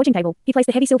opening up the forging table, he placed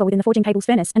the heavy silver within the forging table's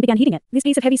furnace and began heating it. This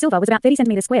piece of heavy silver was about 30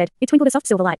 centimeters squared. It twinkled a soft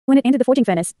silver light. When it entered the forging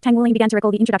furnace, Tang Wulin began to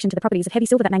recall the introduction to the properties of heavy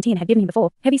silver that Mang Tian had given him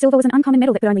before. Heavy silver was an uncommon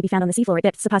metal that could only be found on the seafloor at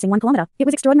depths surpassing 1 kilometer. It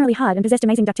was extraordinarily hard and possessed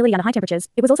amazing ductility under high temperatures.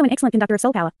 It was also an excellent conductor of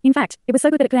soul power. In fact, it was so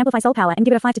good that it could amplify soul power and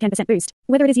give it a 5 to 10% boost.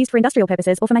 Whether it is used for industrial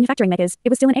purposes or for manufacturing makers, it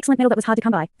was still an excellent metal that was hard to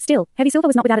come by. Still, heavy silver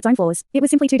was not without its own flaws. It was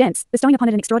simply too dense, bestowing upon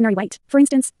it an extraordinary weight. For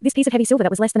instance, this piece of heavy silver that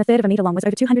was less than a third of a meter long was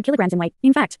over 200 kilograms in weight.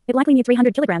 In fact, it likely neared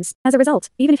 300 kilograms. As a result,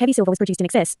 even if heavy silver was produced in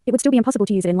excess, it would still be impossible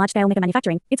to use it in large-scale mecha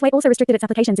manufacturing. Its weight also restricted its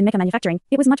applications in mecha manufacturing.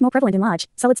 It was much more prevalent in large,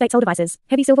 solid-state soul devices.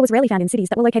 Heavy silver was rarely found in cities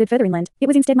that were located further inland. It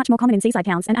was instead much more common in seaside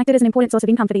towns and acted as an important source of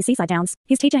income for these seaside towns.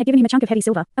 His teacher had given him a chunk of heavy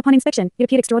silver. Upon inspection, it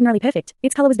appeared extraordinarily perfect.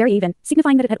 Its color was very even,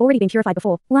 signifying that it had already been purified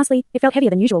before. Lastly, it felt heavier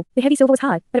than usual. The heavy silver was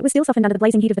hard, but it was still softened under the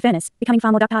blazing heat of the furnace, becoming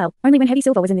far more ductile. Only when heavy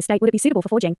silver was in this state would it be suitable for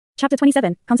forging. Chapter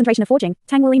 27, Concentration of Forging.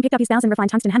 Tang Wulin picked up his 1,000 refined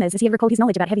tungsten hammers as he had recalled his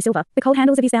knowledge about heavy silver. The cold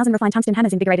handles of his 1,000 refined tungsten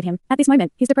hammers invigorated him. At this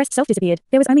moment, his depressed self disappeared.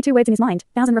 There was only 2 words in his mind: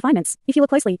 1,000 refinements. If you look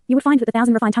closely, you would find that the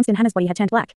 1,000 refined tungsten hammer's body had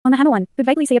turned black. On the hammer one, could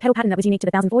vaguely see a petal pattern that was unique to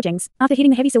the 1,000 forgings. After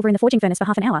heating the heavy silver in the forging furnace for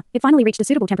half an hour, it finally reached a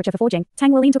suitable temperature for forging.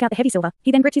 Tang Wulin took out the heavy silver.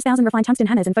 He then gripped his 1,000 refined tungsten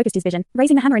hammers and focused his vision.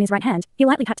 Raising the hammer in his right hand, he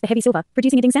lightly tapped the heavy silver,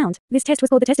 producing a ding sound. This test was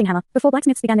called the testing hammer. Before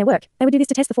blacksmiths began their work, they would do this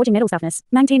to test the forging metal's toughness.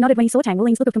 Mang Tian nodded when he saw Tang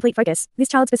Wulin's look of complete focus. This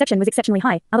child's perception was exceptionally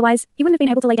high. Otherwise, he wouldn't have been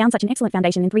able to lay down such an excellent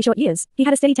foundation in 3 short years. He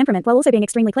had a steady temperament while also being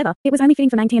extremely clever. It was only fitting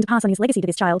for Mang Tian to pass on his legacy to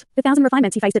this child. The 1,000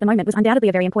 refinements he faced at the moment was undoubtedly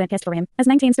a very important test for him. As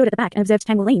Mang Tian stood at the back and observed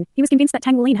Tang Wulin, he was convinced that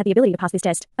Tang Wulin had the ability to pass this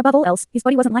test. Above all else, his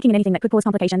body wasn't lacking in anything that could cause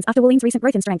complications after Wulin's recent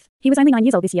growth in strength. He was only 9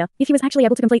 years old this year. If he was actually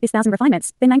able to complete this 1,000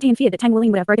 refinements, then Mang Tian feared that Tang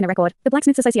Wulin would have broken a record. The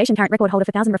Blacksmiths Association current record holder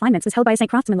for 1,000 refinements was held by a St.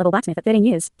 Craftsman level blacksmith at 13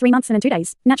 years, 3 months and 2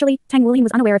 days. Naturally, Tang Wulin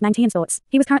was unaware of Mang Tian's thoughts.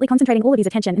 He was currently concentrating all of his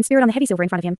attention and spirit on the heavy silver in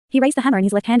front of him. He raised the hammer in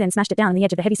his left hand and smashed it down on the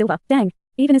edge of the heavy silver. Dang!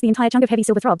 Even as the entire chunk of heavy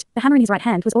silver throbbed, the hammer in his right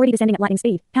hand was already descending at lightning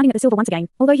speed, pounding at the silver once again.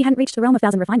 Although he hadn't reached the realm of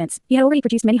 1,000 refinements, he had already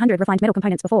produced many hundred refined metal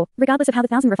components before. Regardless of how the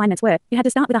 1,000 refinements were, it had to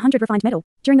start with 100 refined metal.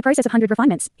 During the process of 100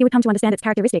 refinements, he would come to understand its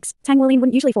characteristics. Tang Wulin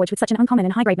wouldn't usually forge with such an uncommon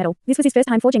and high-grade metal. This was his first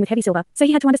time forging with heavy silver, so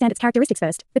he had to understand its characteristics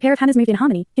first. The pair of hammers moved in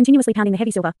harmony, continuously pounding the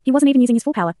heavy silver. He wasn't even using his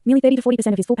full power, merely 30 to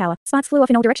 40% of his full power. Sparks flew off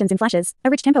in all directions in flashes. A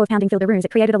rich tempo of pounding filled the room as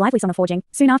it created a lively song of forging.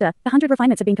 Soon after, the 100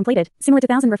 refinements had been completed. Similar to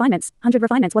 1,000 refinements, 100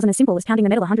 refinements wasn't as simple as pounding the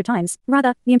metal 100 times.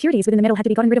 Rather, the impurities within the metal had to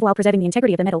be gotten rid of while preserving the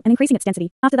integrity of the metal and increasing its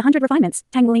density. After the 100 refinements,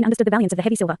 Tang Wulin understood the valiance of the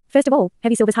heavy silver. First of all,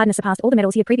 heavy silver's hardness surpassed all the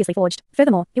metals he had previously forged.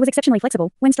 Furthermore, it was exceptionally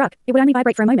flexible. When struck, it would only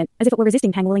vibrate for a moment, as if it were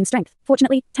resisting Tang Wulin's strength.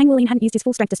 Fortunately, Tang Wulin hadn't used his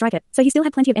full strength to strike it, so he still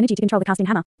had plenty of energy to control the casting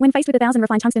hammer. When faced with 1,000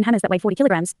 refined tungsten hammers that weighed 40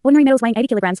 kilograms, ordinary metals weighing 80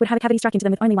 kilograms would have a cavity struck into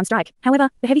them with only 1 strike. However,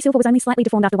 the heavy silver was only slightly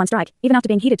deformed after 1 strike, even after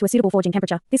being heated to a suitable forging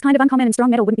temperature. This kind of uncommon and strong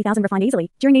metal wouldn't be 1,000 refined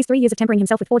easily. During these 3 years of tempering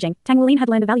himself with forging, Tang Wulin had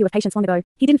learned the value of patience long ago.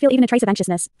 He didn't feel even a trace of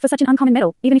anxiousness. For such an uncommon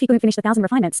metal, even if he couldn't finish the 1,000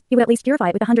 refinements, he would at least purify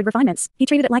it with the 100 refinements. He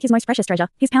treated it like his most precious treasure.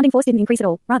 His pounding force didn't increase at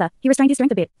all. Rather, he restrained his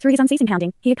strength a bit. Through his unceasing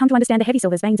pounding, he had come to understand the heavy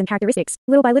silver's veins and characteristics.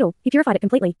 Little by little, he purified it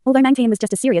completely. Although Mang Tian was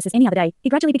just as serious as any other day, he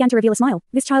gradually began to reveal a smile.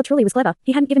 This child truly was clever.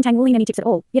 He hadn't given Tang Wulin any tips at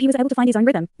all, yet he was able to find his own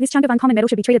rhythm. This chunk of uncommon metal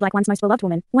should be treated like one's most beloved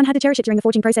woman. One had to cherish it during the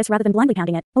forging process rather than blindly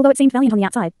pounding it. Although it seemed valiant on the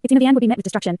outside, its inner the end would be met with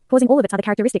destruction, causing all of its other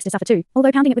characteristics to suffer too.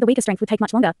 Although pounding it with a weaker strength would take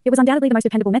much longer, it was undoubtedly the most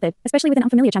dependable method, especially with an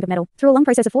unfamiliar chunk of metal. Through a long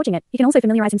process of forging it, he can also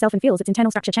familiarize himself and feels its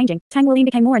internal structure changing. Tang Wuling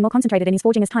became more and more concentrated in his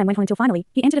forging as time went on until finally,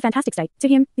 he entered a fantastic state. To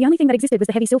him, the only thing that existed was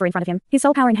the heavy silver in front of him. His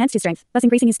soul power enhanced his strength, thus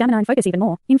increasing his stamina and focus even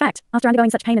more. In fact, after undergoing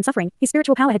such pain and suffering, his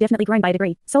spiritual power had definitely grown by a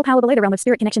degree. Soul power below the realm of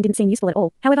spirit connection didn't seem useful at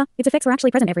all. However, its effects were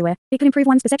actually present everywhere. It could improve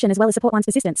one's perception as well as support one's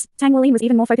persistence. Tang Wuling was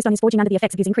even more focused on his forging under the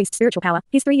effects of his increased spiritual power.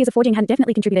 His 3 years of forging had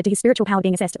definitely contributed to his spiritual power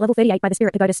being assessed at level 38 by the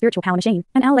Spirit Pagoda spiritual power machine.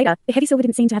 An hour later, the heavy silver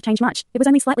didn't seem to have changed much. It was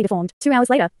only slightly deformed. 2 hours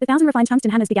later, the 1,000 refined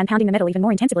tungsten hammers began pounding the metal even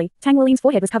more intensively. Tang Wuling's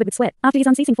forehead was covered with sweat. After his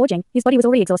unceasing forging, his body was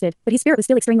already exhausted, but his spirit was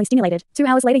still extremely stimulated. 2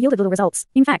 hours later yielded little results.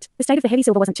 In fact, the state of the heavy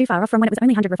silver wasn't too far off from when it was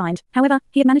only 100 refined. However,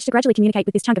 he had managed to gradually communicate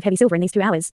with this chunk of heavy silver in these 2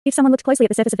 hours. If someone looked closely at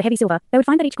the surface of the heavy silver, they would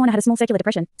find that each corner had a small circular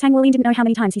depression. Tang Wuling didn't know how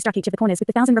many times he struck each of the corners with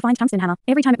the 1,000 refined tungsten hammer.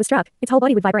 Every time it was struck, its whole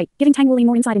body would vibrate, giving Tang Wuling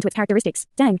more insight into its characteristics.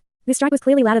 Dang. This strike was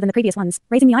clearly louder than the previous ones,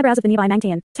 raising the eyebrows of the nearby Mang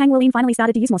Tian. Tang Wuling finally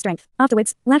started to use more strength.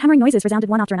 Afterwards, loud hammering noises resounded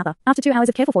one after another. After 2 hours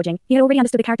of careful forging, he had already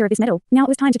understood the character of this metal. Now it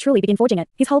was time to truly begin forging it.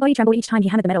 His whole body trembled each time he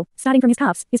hammered the metal. Starting from his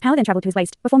calves, his power then traveled to his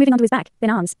waist, before moving onto his back,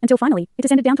 then arms, until finally, it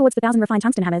descended down towards the 1,000 refined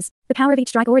tungsten hammers. The power of each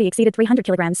strike already exceeded 300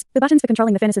 kilograms. The buttons for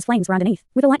controlling the furnace's flames were underneath.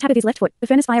 With a light tap of his left foot, the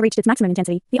furnace fire reached its maximum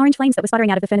intensity. The orange flames that were sputtering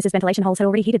out of the furnace's ventilation holes had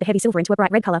already heated the heavy silver into a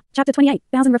bright red color. Chapter 28,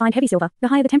 1,000 refined heavy silver. The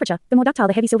higher the temperature, the more ductile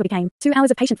the heavy silver became. 2 hours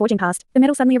of patient forging passed. The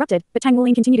metal suddenly erupted, but Tang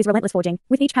Wuling continued his relentless forging.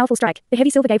 With each powerful strike, the heavy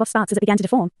silver gave off sparks as it began to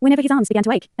deform. Whenever his arms began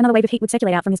to ache, another wave of heat would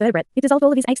circulate out from his vertebrate. It dissolved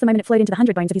all of his aches the moment it flowed into the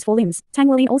 100 bones of his 4 limbs. Tang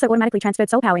Wuling also automatically transferred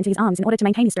soul power into his arms in order to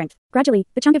maintain his strength. Gradually,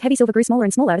 the chunk of heavy silver grew smaller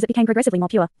and smaller as it became progressively more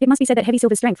pure. It must be said that heavy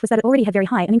silver's strength was that it already had very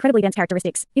high and incredibly dense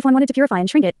characteristics. If one wanted to purify and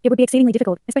shrink it, it would be exceedingly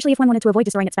difficult, especially if one wanted to avoid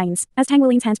destroying its veins. As Tang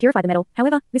Wuling's hands purified the metal,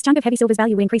 however, this chunk of heavy silver's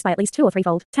value would increase by at least 2 or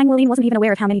 3-fold. Tang Wuling wasn't even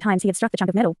aware of how many times he had struck the chunk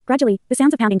of metal. Gradually, the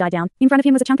sounds of pounding died down. In front of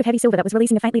him was a chunk of heavy silver that was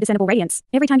releasing a faintly discernible radiance.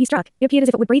 Every time he struck, it appeared as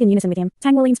if it would breathe in unison with him.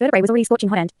 Tang Wuling's vertebrae was already scorching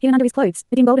hot and, hidden under his clothes,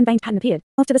 a dim golden veined pattern appeared.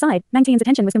 Off to the side, Mang Tian's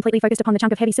attention was completely focused upon the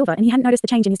chunk of heavy silver and he hadn't noticed the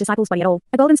change in his disciple's body at all.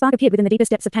 A golden spark appeared within the deepest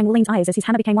depths of Tang Wuling's eyes as his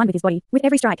hammer became one with his body. With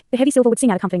every strike, the heavy silver would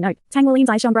sing out a comforting note. Tang Wuling's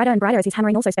eyes shone brighter and brighter as his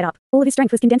hammering also sped up. All of his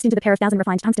strength was condensed into the pair of 1,000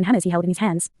 refined tungsten hammers he held in his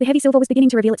hands. The heavy silver was beginning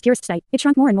to reveal its purest state. It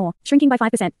shrunk more and more, shrinking by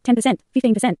 5%, 10%,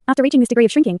 15%. After reaching this degree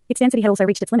of shrinking, its density had also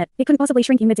reached its limit. It couldn't possibly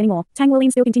shrink inwards anymore. Tang Wuling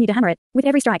still continued to hammer it. With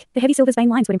every strike, the heavy silver's vein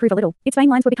lines would improve a little. Its vein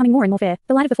lines were becoming more and more fair.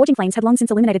 The light of the forging flames had long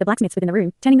since illuminated the blacksmiths within the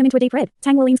room, turning them into a deep red.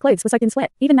 Tang Wuling's clothes were soaked in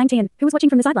sweat. Even Mang Tian, who was watching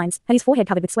from the sidelines, had his forehead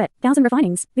covered with sweat. 1,000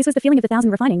 refinings. This was the feeling of the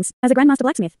 1,000 refinings. As a grandmaster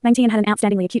blacksmith, Mang Tian had an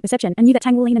outstandingly acute perception and knew that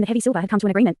Tang Wuling and the heavy silver had come to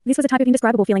an agreement. This was a type of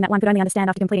indescribable feeling that one could only understand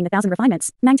after completing the 1,000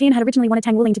 refinements. Mang Tian had originally wanted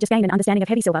Tang Wuling to just gain an understanding of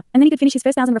heavy silver, and then he could finish his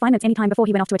first 1,000 refinements any time before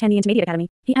he went off to attend the intermediate academy.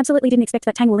 He absolutely didn't expect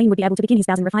that Tang Wuling would be able to begin his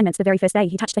 1,000 refinements the very first day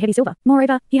he touched the heavy silver.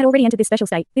 Moreover, he had already entered this special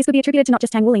state. This could be attributed to not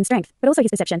just Tang Wuling's strength, but also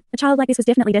his perception. A child like this was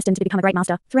definitely destined to become a great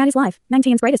master. Throughout his life, Mang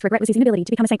Tian's greatest regret was his inability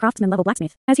to become a Saint Craftsman level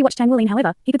blacksmith. As he watched Tang Wuling,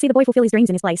 however, he could see the boy fulfill his dreams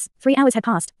in his place. 3 hours had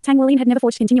passed. Tang Wuling had never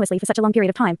forged continuously for such a long period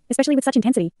of time, especially with such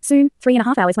intensity. Soon,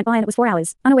 3.5 hours went by and it was 4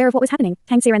 hours. Unaware of what was happening,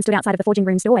 Tang Xiran stood outside of the forging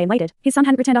room's doorway and waited. His son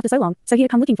hadn't returned after so long, so he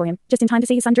had come looking for him, just in time to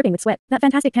see his son dripping with sweat. That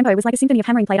fantastic tempo was like a symphony of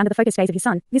hammering played under the focused gaze of his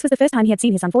son. This was the first time he had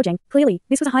seen his son forging. Clearly,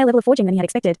 this was a higher level of forging than he had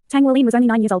expected. Tang Wuling was only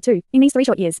 9 years old too. In these 3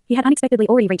 short years, he had unexpectedly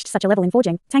already reached such a level in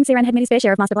forging. Tang Xiran had met his fair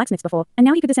share of master blacksmiths before, and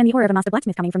now he could discern the aura of a master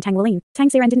blacksmith coming from Tang Wuling. Tang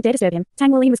Xiran didn't dare disturb him.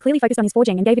 Tang Wuling was clearly focused on his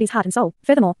forging and gave it his heart and soul.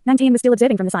 Furthermore, Mang Tian was still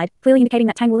observing from the side, clearly indicating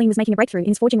that Tang Wuling was making a breakthrough in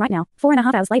his forging right now.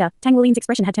 4.5 hours later, Tang Wuling's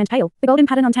expression had turned pale. The golden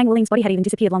pattern on Tang Wuling's body had even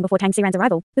disappeared long before Tang Xiran's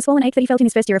arrival. The swollen ache that he felt in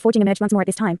his first year of forging emerged once more at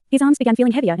this time. His arms began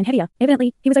feeling heavier and heavier.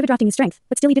 Evidently, he was overdrafting his strength,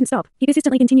 but still he didn't stop. He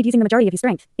persistently continued using the majority of his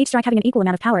strength, each strike having an equal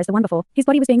amount of power as the one before. His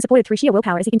body was being supported through sheer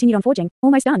willpower as he continued on forging.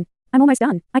 Almost done. I'm almost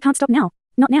done. I can't stop now.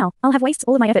 Not now. I'll have wasted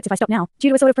all of my efforts if I stop now. Due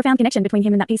to a sort of profound connection between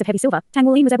him and that piece of heavy silver, Tang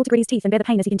Wuling was able to grit his teeth and bear the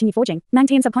pain as he continued forging. Mang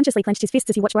Tian subconsciously clenched his fists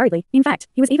as he watched worriedly. In fact,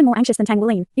 he was even more anxious than Tang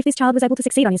Wuling. If this child was able to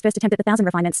succeed on his first attempt at the 1,000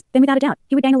 refinements, then without a doubt,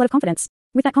 he would gain a lot of confidence.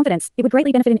 With that confidence, it would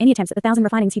greatly benefit in any attempts at the 1,000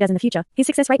 refinings he does in the future. His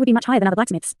success rate would be much higher than other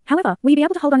blacksmiths. However, will he be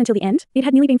able to hold on until the end? It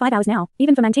had nearly been 5 hours now.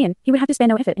 Even for Mang Tian, he would have to spare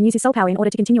no effort and use his soul power in order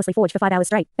to continuously forge for 5 hours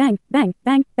straight. Bang, bang,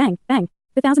 bang, bang, bang.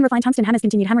 The 1,000 refined tungsten hammers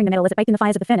continued hammering the metal as it baked in the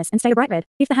fires of the furnace and stayed a bright red.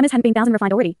 If the hammers hadn't been 1,000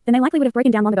 refined already, then they likely would have broken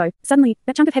down long ago. Suddenly,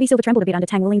 that chunk of heavy silver trembled a bit under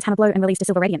Tang Wuling's hammer blow and released a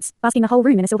silver radiance, basking the whole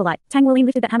room in a silver light. Tang Wuling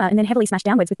lifted that hammer and then heavily smashed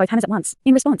downwards with both hammers at once.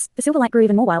 In response, the silver light grew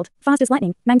even more wild. Fast as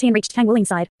lightning, Mang Tian reached Tang Wuling's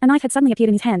side. A knife had suddenly appeared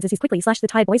in his hands as he quickly slashed the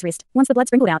tired boy's wrist. Once the blood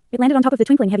sprinkled out, it landed on top of the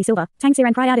twinkling heavy silver. Tang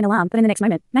Xiran cried out in alarm, but in the next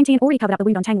moment, Mang Tian already covered up the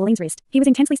wound on Tang Wuling's wrist. He was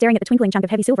intensely staring at the twinkling chunk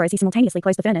of heavy silver as he simultaneously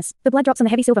closed the furnace. The blood drops on the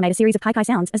heavy silver made a series of kai-kai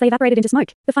sounds as they evaporated into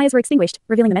smoke. The fires were extinguished,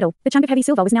 revealing the metal. The chunk of heavy heavy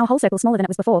silver was now a whole circle smaller than it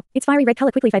was before. Its fiery red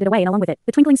color quickly faded away, and along with it,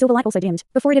 the twinkling silver light also dimmed.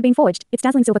 Before it had been forged, its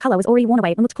dazzling silver color was already worn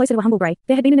away and looked closer to a humble gray.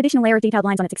 There had been an additional layer of detailed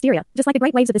lines on its exterior, just like the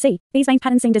great waves of the sea. These veined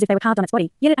patterns seemed as if they were carved on its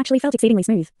body, yet it actually felt exceedingly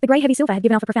smooth. The grey heavy silver had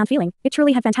given off a profound feeling. It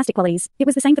truly had fantastic qualities. It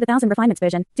was the same for the 1000 refinements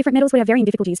version. Different metals would have varying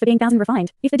difficulties for being 1000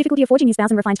 refined. If the difficulty of forging his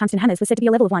 1000 refined tungsten hammers was said to be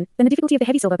a level of 1, then the difficulty of the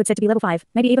heavy silver could said to be level 5,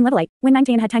 maybe even level 8. When Mang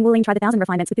Tian had Tang Wuling try the 1000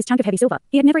 refinements with this chunk of heavy silver,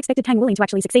 he had never expected Tang Wuling to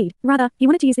actually succeed. Rather, he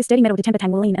wanted to use this sturdy metal to temper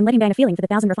Tang Wuling and let him gain a feeling for the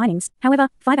 1000 refinings. However,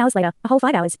 5 hours later, a whole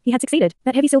 5 hours, he had succeeded.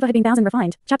 That heavy silver had been 1000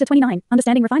 refined. Chapter 29,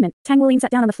 Understanding Refinement. Tang Wuling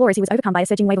sat down on the floor as he was overcome by a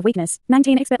surging wave of weakness. Mang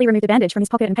Tian expertly removed a bandage from his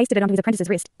pocket and pasted it onto his apprentice's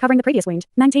wrist, covering the previous wound.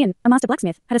 Mang Tian, a master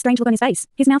blacksmith, had a strange look on his face.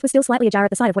 His mouth was still slightly ajar at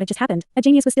the sight of what had just happened. A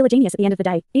genius was still a genius at the end of the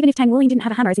day. Even if Tang Wuling didn't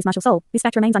have a hammer as his martial soul, this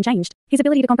fact remains unchanged. His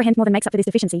ability to comprehend more than makes up for this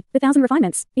deficiency. The 1000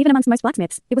 refinements. Even amongst most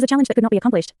blacksmiths, it was a challenge that could not be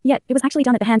accomplished. Yet, it was actually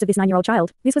done at the hands of this 9-year-old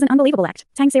child. This was an unbelievable act.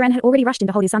 Tang Xiran had already rushed in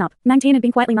to hold his son up. Mang Tian had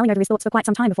been quietly mulling over his thoughts for quite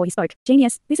some time before he spoke.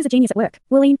 Genius, this is a genius at work.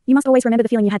 Wuling, you must always remember the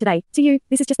feeling you had today. To you,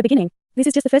 this is just the beginning. This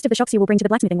is just the first of the shocks you will bring to the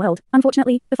blacksmithing world.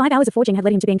 Unfortunately, the 5 hours of forging had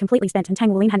led him to being completely spent, and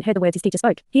Tang Wuling hadn't heard the words his teacher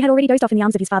spoke. He had already dozed off in the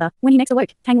arms of his father. When he next awoke,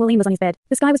 Tang Wuling was on his bed.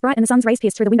 The sky was bright and the sun's rays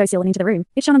pierced through the windowsill and into the room.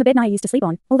 It shone on the bed Naya used to sleep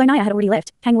on. Although Naya had already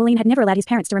left, Tang Wuling had never allowed his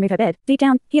parents to remove her bed. Deep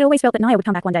down, he had always felt that Naya would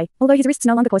come back one day. Although his wrists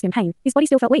no longer caused him pain, his body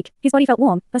still felt weak. His body felt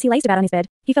warm, thus he lazed about on his bed.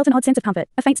 He felt an odd sense of comfort.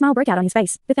 A faint smile broke out on his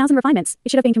face. The 1000 refinements.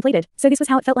 It should have been completed. So this was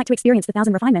how it felt like to experience the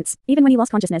 1000 refinements. Even when he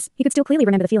lost consciousness, he could still clearly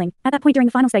remember the feeling. At that point during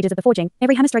the final stages of the forging,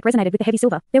 every hammer stroke resonated with the heavy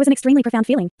silver. There was an extremely profound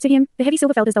feeling. To him, the heavy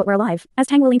silver felt as though it were alive. As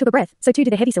Tang Wuling took a breath, so too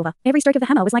did the heavy silver. Every stroke of the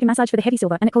hammer was like a massage for the heavy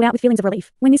silver, and it called out with feelings of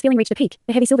relief. When this feeling reached a peak,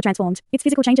 the heavy silver transformed. Its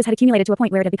physical changes had accumulated to a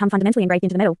point where it had become fundamentally engraved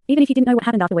into the metal. Even if he didn't know what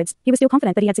happened afterwards, he was still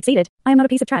confident that he had succeeded. I am not a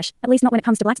piece of trash, at least not when it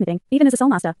comes to blacksmithing. Even as a soul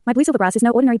master, my blue silver grass is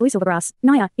no ordinary blue silver grass.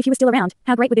 Naya, if you were still around,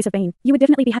 how great would this have been? You would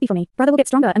definitely be happy for me. Brother will get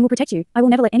stronger and will protect you. I will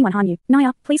never let anyone harm you.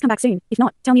 Naya, please come back soon. If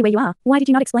not, tell me where you are. Why did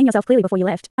you not explain yourself clearly before you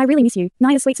left? I really miss you.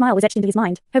 Naya's sweet smile was etched into his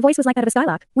mind. Her voice was like that of a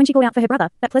skylark. When she called out for her brother,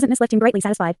 that pleasantness left him greatly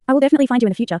satisfied. I will definitely find you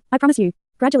in the future. I promise you.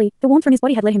 Gradually, the warmth from his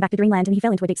body had led him back to dreamland and he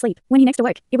fell into a deep sleep. When he next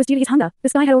awoke, it was due to his hunger. The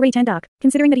sky had already turned dark.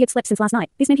 Considering that he had slept since last night,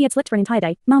 this meant he had slept for an entire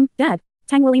day. Mum, Dad.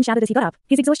 Tang Wuling shouted as he got up.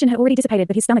 His exhaustion had already dissipated,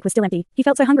 but his stomach was still empty. He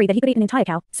felt so hungry that he could eat an entire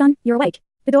cow. Son, you're awake.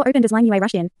 The door opened as Lang Yue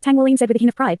rushed in. Tang Wuling said with a hint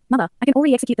of pride, Mother, I can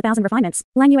already execute the 1000 refinements.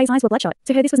 Lang Yue's eyes were bloodshot.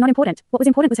 To her this was not important. What was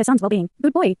important was her son's well-being.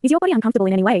 Good boy, is your body uncomfortable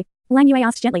in any way? Lang Yue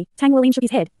asked gently. Tang Wuling shook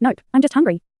his head. Nope, I'm just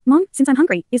hungry. Mom, since I'm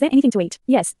hungry, is there anything to eat?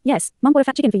 Yes. Mom bought a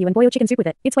fat chicken for you and boiled chicken soup with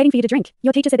it. It's waiting for you to drink.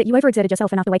 Your teacher said that you overexerted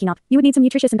yourself and after waking up, you would need some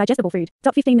nutritious and digestible food.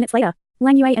 15 minutes later.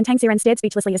 Lang Yue and Tang Xiran stared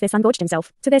speechlessly as their son gorged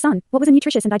himself. To their son, what was a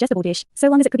nutritious and digestible dish? So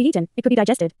long as it could be eaten, it could be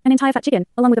digested. An entire fat chicken,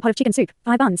 along with a pot of chicken soup,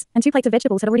 5 buns, and 2 plates of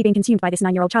vegetables had already been consumed by this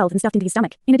 9-year-old child and stuffed into his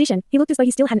stomach. In addition, he looked as though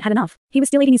he still hadn't had enough. He was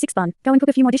still eating his 6th bun. Go and cook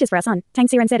a few more dishes for our son, Tang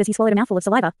Xiran said as he swallowed a mouthful of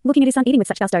saliva. Looking at his son eating with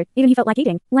such gusto, even he felt like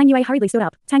eating. Lang Yue hurriedly stood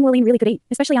up. Tang Wuling really could eat,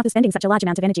 especially after spending such a large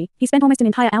amount of energy. He spent almost an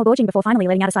entire hour gorging before finally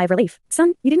letting out a sigh of relief.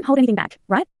 Son, you didn't hold anything back,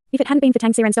 right? If it hadn't been for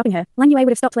Tang Xiran stopping her, Lang Yue would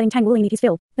have stopped letting Tang Wuling eat his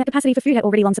fill. That capacity for food had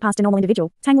already long surpassed a normal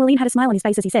individual. Tang Wuling had a smile on his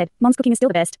face as he said, Mom's cooking is still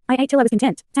the best. I ate till I was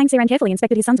content. Tang Xiran carefully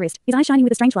inspected his son's wrist, his eyes shining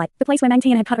with a strange light. The place where Mang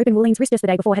Tian had cut open Wuling's wrist just the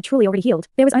day before had truly already healed.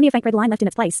 There was only a faint red line left in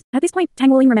its place. At this point, Tang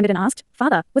Wuling remembered and asked,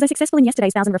 Father, was I successful in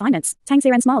yesterday's 1000 refinements? Tang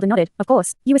Xiran smiled and nodded. Of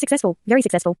course. You were successful. Very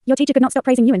successful. Your teacher could not stop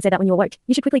praising you and said that when you awoke.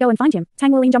 You should quickly go and find him.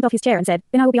 Tang Wuling jumped off his chair and said,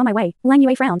 Then I will be on my way. Lang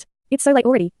Yue frowned. It's so late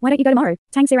already. Why don't you go tomorrow?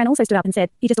 Tang Xiran also stood up and said,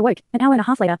 He just awoke. An hour and a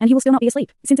half later, and he will still not be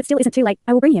asleep. Since it still isn't too late,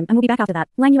 I will bring him, and we'll be back after that.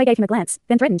 Lang Yue gave him a glance,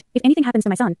 then threatened, If anything happens to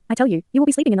my son, I tell you, you will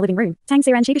be sleeping in the living room. Tang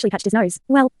Xiran sheepishly touched his nose.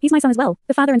 Well, he's my son as well.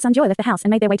 The father and son Joy left the house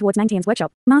and made their way towards Mang Tian's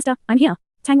workshop. Master, I'm here.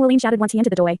 Tang Wuling shouted once he entered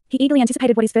the doorway. He eagerly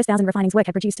anticipated what his first 1000 refinings work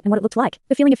had produced and what it looked like.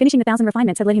 The feeling of finishing the 1000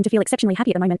 refinements had led him to feel exceptionally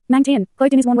happy at the moment. Mang Tian,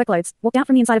 clothed in his worn work clothes, walked out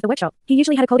from the inside of the workshop. He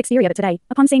usually had a cold exterior, but today,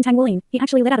 upon seeing Tang Wuling, he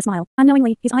actually let out a smile.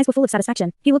 Unknowingly, his eyes were full of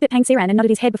satisfaction. He looked at Tang Xiran and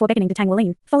nodded his head before beckoning to Tang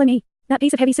Wuling. Follow me. That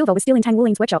piece of heavy silver was still in Tang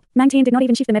Wuling's workshop. Mang Tian did not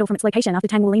even shift the metal from its location after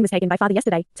Tang Wuling was taken by father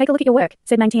yesterday. Take a look at your work,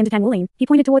 said Mang Tian to Tang Wuling. He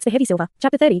pointed towards the heavy silver.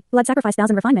 Chapter 30, Blood Sacrifice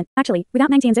 1000 Refinement. Actually, without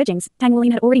Mang Tian's urgings, Tang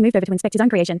Wuling had already moved over to inspect his own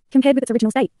creation. Compared with its original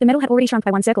state, the metal had already shrunk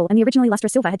by 1 circle and the originally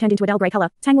lustrous silver had turned into a dull grey color.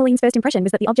 Tang Wuling's first impression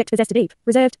was that the object possessed a deep,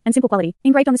 reserved, and simple quality.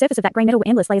 Engraved on the surface of that grey metal were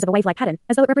endless layers of a wave-like pattern,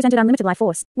 as though it represented unlimited life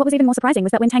force. What was even more surprising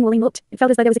was that when Tang Wuling looked, it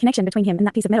felt as though there was a connection between him and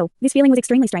that piece of metal. This feeling was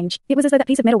extremely strange. It was as though that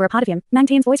piece of metal were a part of him. Mang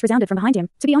Tian's voice resounded from behind him.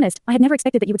 To be honest, I had never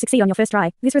expected that you would succeed on your first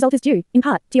try. This result is due, in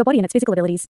part, to your body and its physical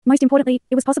abilities. Most importantly,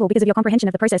 it was possible because of your comprehension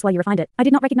of the process while you refined it. I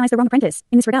did not recognize the wrong apprentice.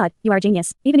 In this regard, you are a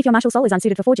genius. Even if your martial soul is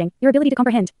unsuited for forging, your ability to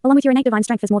comprehend, along with your innate divine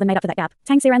strength, has more than made up for that gap.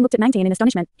 Tang Xiran looked at Mang Tian in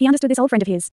astonishment. He understood this old friend of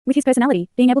his. With his personality,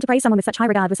 being able to praise someone with such high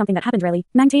regard was something that happened rarely.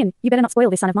 Mang Tian, you better not spoil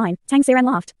this son of mine. Tang Xiran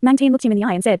laughed. Mang Tian looked him in the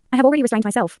eye and said, I have already restrained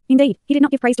myself. Indeed, he did not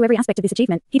give praise to every aspect of this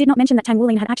achievement. He did not mention that Tang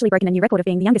Wuling had actually broken a new record of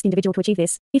being the youngest individual to achieve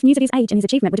this. If news of his age and his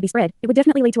achievement were to be spread, it would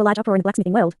definitely lead to a large uproar in the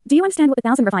blacksmithing world. Do you understand what the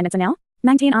 1000 refinements are now?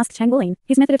 Mang Tian asked Tang Wuling.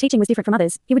 His method of teaching was different from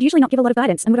others. He would usually not give a lot of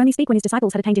guidance and would only speak when his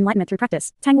disciples had attained enlightenment through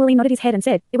practice. Tang Wuling nodded his head and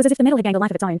said, it was as if the metal had gained a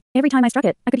life of its own. Every time I struck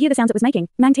it, I could hear the sounds it was making.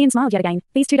 Mang Tian smiled yet again.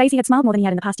 These 2 days he had smiled more than he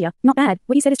had in the past year. Not bad.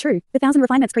 What you said is true. The 1,000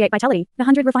 refinements create vitality. The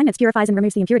 100 refinements purifies and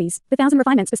removes the impurities. The 1,000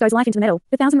 refinements bestows life into the metal.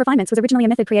 The 1,000 refinements was originally a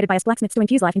method created by us blacksmiths to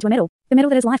infuse life into a metal. The metal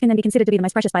that has life can then be considered to be the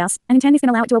most precious by us, and in turn this can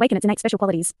allow it to awaken its innate special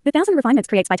qualities. The 1,000 refinements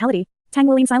creates vitality. Tang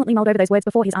Wuling silently mulled over those words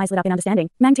before his eyes lit up in understanding.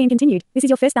 Mang Tian continued, this is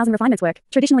your first 1,000 refinements work.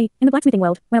 Traditionally, in the blacksmithing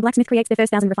world, when a blacksmith creates their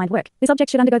first 1,000 refined work, this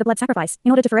object should undergo the blood sacrifice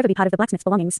in order to forever be part of the blacksmith's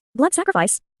belongings. Blood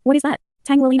sacrifice? What is that?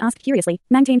 Tang Wuling asked curiously.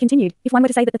 Mang Tian continued, if one were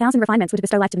to say that the 1,000 refinements were to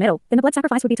bestow life to the metal, then the blood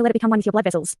sacrifice would be to let it become one with your blood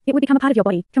vessels. It would become a part of your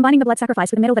body, combining the blood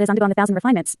sacrifice with the metal that has undergone the 1,000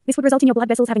 refinements. This would result in your blood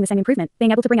vessels having the same improvement,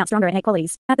 being able to bring out stronger innate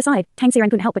qualities. At the side, Tang Xiren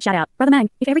couldn't help but shout out, Brother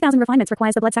Mang, if every 1,000 refinements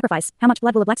requires the blood sacrifice, how much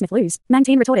blood will a blacksmith lose? Mang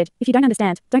Tian retorted, if you don't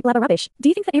understand, don't blabber rubbish. Do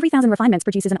you think that every 1,000 refinements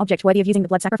produces an object worthy of using the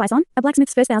blood sacrifice on? A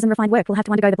blacksmith's first 1,000 refined work will have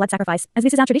to undergo the blood sacrifice, as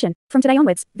this is our tradition. From today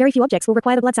onwards, very few objects will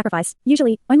require the blood sacrifice.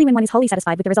 Usually, only when one is wholly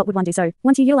satisfied with the result would one do so.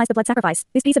 Once you utilize the blood sacrifice,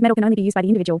 this piece of metal can only be used by the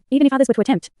individual. Even if others were to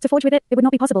attempt to forge with it, it would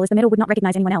not be possible as the metal would not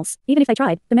recognize anyone else. Even if they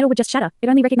tried, the metal would just shatter. It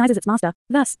only recognizes its master.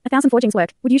 Thus, 1,000 forgings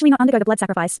work would usually not undergo the blood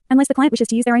sacrifice. Unless the client wishes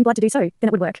to use their own blood to do so, then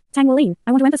it would work. Tang Wuling,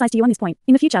 I want to emphasize to you on this point.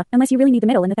 In the future, unless you really need the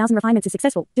metal and the 1,000 refinements is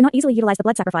successful, do not easily utilize the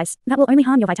blood sacrifice. That will only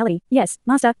harm your vitality. Yes,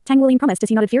 master, Tang Wuling promised as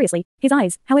he nodded furiously. His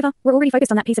eyes, however, were already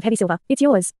focused on that piece of heavy silver. It's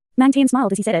yours. Mang Tian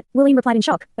smiled as he said it. Wuling replied in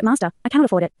shock, but master, I cannot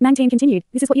afford it. Mang Tian continued,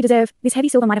 this is what you deserve. This heavy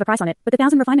silver might have a price on it, but the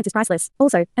 1,000 refinements is priceless.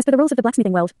 Also, as per the rules of the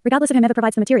blacksmithing world, regardless of whomever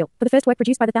provides the material, for the first work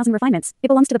produced by the 1,000 refinements, it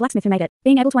belongs to the blacksmith who made it.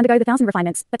 Being able to undergo the 1,000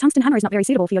 refinements, that tungsten hammer is not very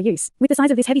suitable for your use. With the size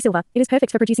of this heavy silver, it is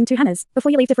perfect for producing 2 hammers.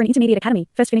 Before you leave for an intermediate academy,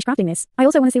 first finish crafting this. I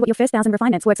also want to see what your first 1,000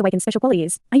 refinements works awakens special quality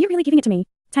is. Are you really giving it to me?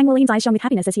 Tang Wuling's eyes shone with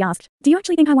happiness as he asked, do you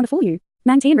actually think I want to fool you?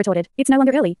 Mang Tian retorted, it's no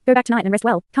longer early. Go back tonight and rest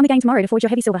well. Come again tomorrow to forge your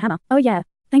heavy silver hammer. Oh yeah.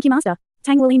 Thank you, master.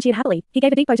 Tang Wuling cheered happily. He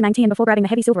gave a deep bow to Mang Tian before grabbing the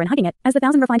heavy silver and hugging it. As the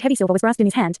 1,000 refined heavy silver was grasped in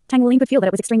his hand, Tang Wuling could feel that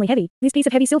it was extremely heavy. This piece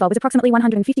of heavy silver was approximately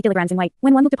 150 kilograms in weight.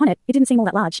 When one looked upon it, it didn't seem all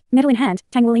that large. Metal in hand,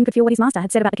 Tang Wuling could feel what his master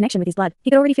had said about the connection with his blood. He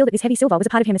could already feel that this heavy silver was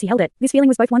a part of him as he held it. This feeling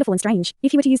was both wonderful and strange.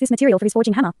 If he were to use this material for his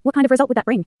forging hammer, what kind of result would that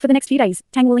bring? For the next few days,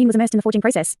 Tang Wuling was immersed in the forging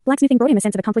process. Blacksmithing brought him a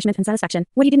sense of accomplishment and satisfaction.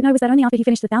 What he didn't know was that only after he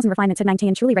finished the 1,000 refinements had Mang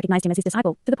Tian truly recognized him as his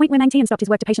disciple, to the point where Mang Tian stopped his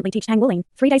work to patiently teach Tang Wuling.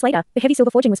 3 days later, the heavy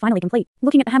silver forging was finally complete.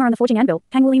 Looking at the hammer on the forging anvil,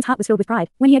 Tang Wuling's heart was filled with pride.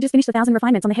 When he had just finished the 1,000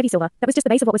 refinements on the heavy silver, that was just the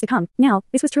base of what was to come. Now,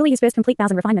 this was truly his first complete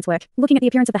 1,000 refinements work. Looking at the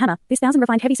appearance of the hammer, this 1,000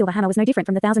 refined heavy silver hammer was no different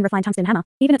from the 1,000 refined tungsten hammer.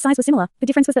 Even its size was similar. The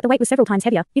difference was that the weight was several times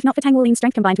heavier. If not for Tang Wuling's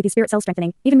strength combined with his spirit cell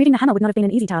strengthening, even moving the hammer would not have been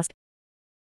an easy task.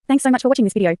 Thanks so much for watching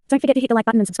this video. Don't forget to hit the like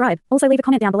button and subscribe. Also leave a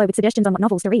comment down below with suggestions on what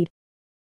novels to read.